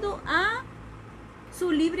acuerdo a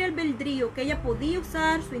su libre albedrío, que ella podía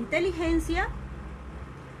usar su inteligencia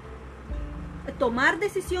tomar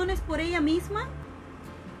decisiones por ella misma,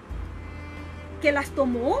 que las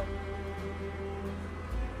tomó.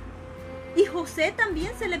 Y José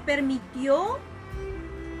también se le permitió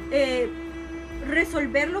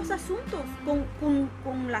resolver los asuntos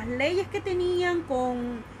con las leyes que tenían,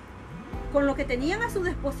 con lo que tenían a su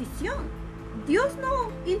disposición. Dios no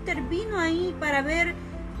intervino ahí para ver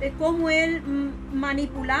cómo él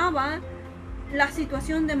manipulaba la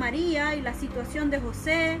situación de María y la situación de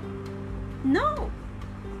José. No,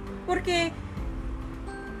 porque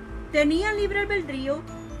tenían libre albedrío,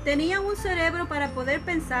 tenían un cerebro para poder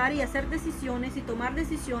pensar y hacer decisiones y tomar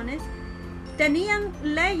decisiones. Tenían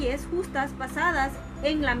leyes justas basadas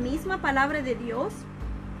en la misma palabra de Dios,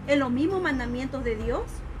 en los mismos mandamientos de Dios.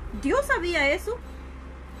 Dios sabía eso.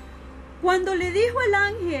 Cuando le dijo el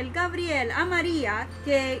ángel Gabriel a María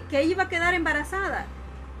que iba a quedar embarazada,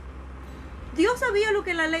 Dios sabía lo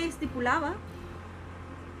que la ley estipulaba,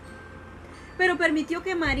 pero permitió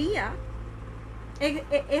que María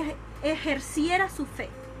ejerciera su fe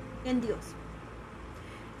en Dios.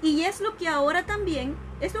 Y es lo que ahora también,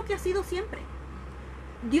 es lo que ha sido siempre.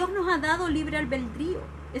 Dios nos ha dado libre albedrío.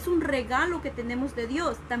 Es un regalo que tenemos de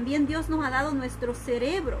Dios. También Dios nos ha dado nuestro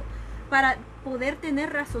cerebro para poder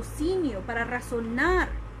tener raciocinio, para razonar,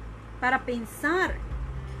 para pensar,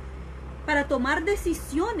 para tomar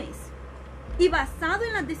decisiones. Y basado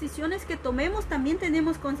en las decisiones que tomemos, también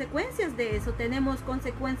tenemos consecuencias de eso. Tenemos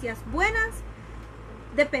consecuencias buenas,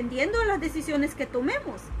 dependiendo de las decisiones que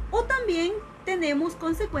tomemos. O también tenemos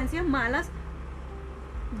consecuencias malas,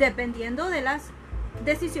 dependiendo de las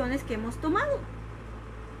decisiones que hemos tomado.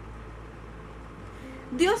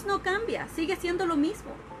 Dios no cambia, sigue siendo lo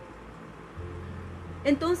mismo.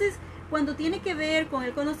 Entonces, cuando tiene que ver con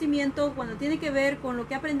el conocimiento, cuando tiene que ver con lo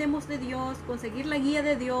que aprendemos de Dios, con seguir la guía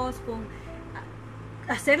de Dios, con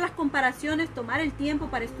hacer las comparaciones, tomar el tiempo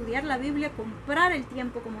para estudiar la Biblia, comprar el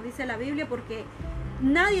tiempo, como dice la Biblia, porque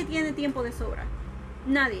nadie tiene tiempo de sobra.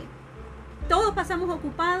 Nadie. Todos pasamos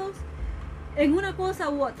ocupados en una cosa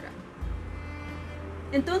u otra.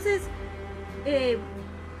 Entonces,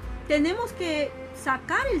 tenemos que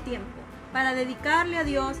sacar el tiempo para dedicarle a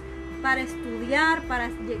Dios, para estudiar, para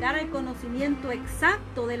llegar al conocimiento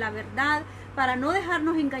exacto de la verdad, para no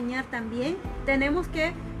dejarnos engañar también. Tenemos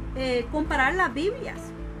que comparar las Biblias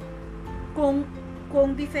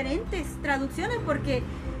con diferentes traducciones, porque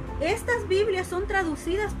estas Biblias son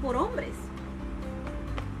traducidas por hombres.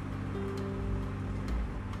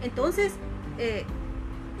 Entonces,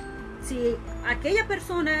 si aquella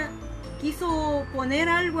persona quiso poner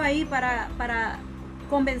algo ahí para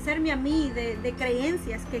convencerme a mí de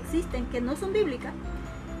creencias que existen, que no son bíblicas,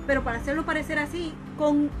 pero para hacerlo parecer así,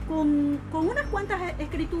 con unas cuantas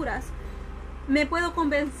escrituras, me puedo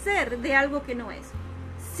convencer de algo que no es.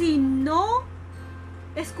 Si no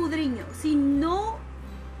escudriño, si no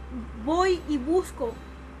voy y busco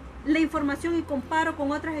la información y comparo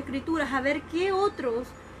con otras escrituras a ver qué otros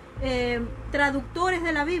traductores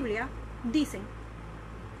de la Biblia dicen.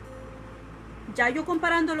 Ya yo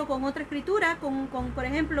comparándolo con otra escritura, con por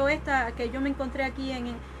ejemplo esta que yo me encontré aquí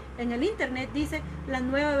en el internet, dice la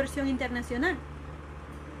Nueva Versión Internacional.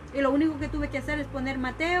 Y lo único que tuve que hacer es poner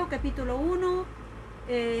Mateo capítulo 1,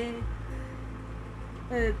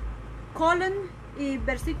 colon y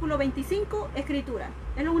versículo 25, escritura.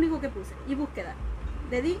 Es lo único que puse. Y búsqueda.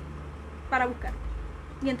 Le di para buscar.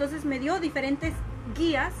 Y entonces me dio diferentes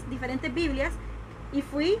guías, diferentes Biblias, y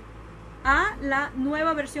fui a la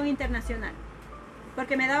Nueva Versión Internacional.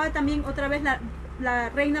 Porque me daba también otra vez la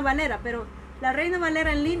Reina Valera, pero la Reina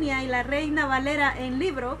Valera en línea y la Reina Valera en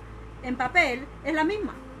libro, en papel, es la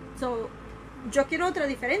misma. So, yo quiero otra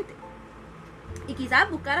diferente. Y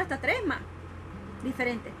quizás buscar hasta 3 más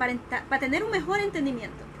diferentes para tener un mejor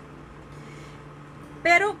entendimiento.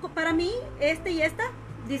 Pero para mí, este y esta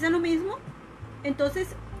dicen lo mismo.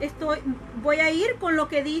 Entonces voy a ir con lo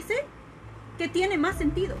que dice que tiene más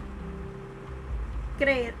sentido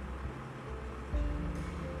creer.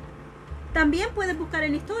 También puedes buscar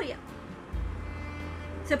en la historia.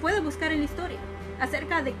 Se puede buscar en la historia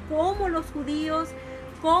acerca de cómo los judíos,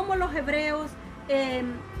 cómo los hebreos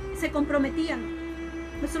se comprometían.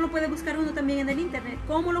 Eso lo puede buscar uno también en el internet.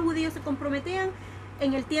 Cómo los judíos se comprometían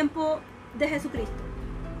en el tiempo de Jesucristo.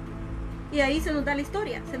 Y ahí se nos da la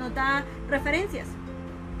historia, se nos da referencias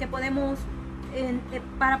que podemos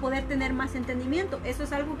para poder tener más entendimiento. Eso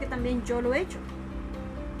es algo que también yo lo he hecho.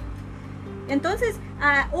 Entonces,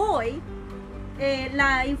 hoy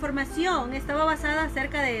la información estaba basada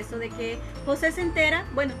acerca de eso, de que José se entera,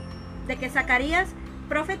 bueno, de que Zacharias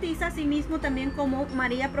profetiza a sí mismo también como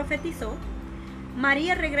María profetizó.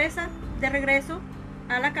 María regresa de regreso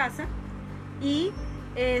a la casa y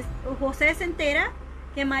José se entera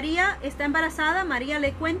que María está embarazada. María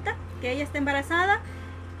le cuenta que ella está embarazada.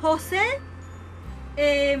 José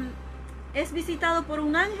es visitado por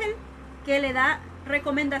un ángel que le da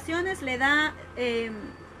recomendaciones, le da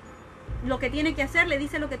lo que tiene que hacer, le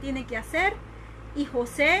dice lo que tiene que hacer. Y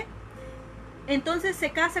José entonces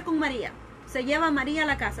se casa con María, se lleva a María a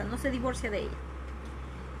la casa, no se divorcia de ella.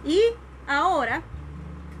 Y ahora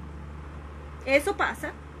eso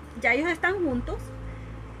pasa, ya ellos están juntos.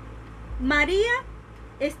 María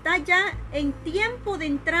está ya en tiempo de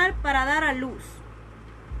entrar para dar a luz,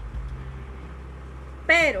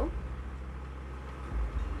 pero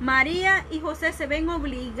María y José se ven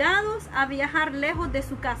obligados a viajar lejos de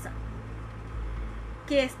su casa,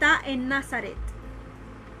 que está en Nazaret.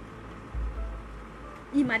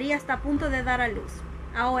 Y María está a punto de dar a luz.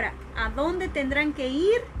 Ahora, ¿a dónde tendrán que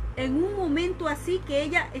ir en un momento así que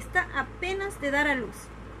ella está apenas de dar a luz?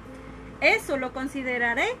 Eso lo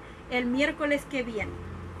consideraré el miércoles que viene.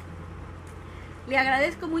 Le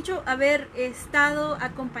agradezco mucho haber estado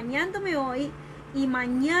acompañándome hoy, y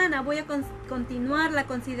mañana voy a continuar la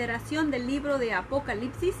consideración del libro de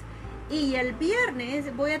Apocalipsis, y el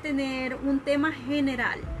viernes voy a tener un tema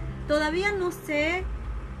general. Todavía no sé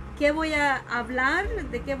qué voy a hablar,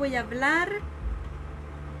 de qué voy a hablar,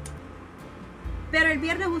 pero el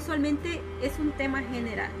viernes usualmente es un tema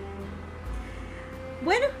general.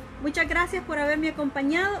 Bueno, muchas gracias por haberme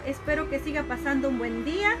acompañado. Espero que siga pasando un buen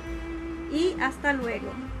día y hasta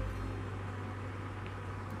luego.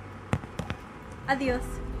 Adiós.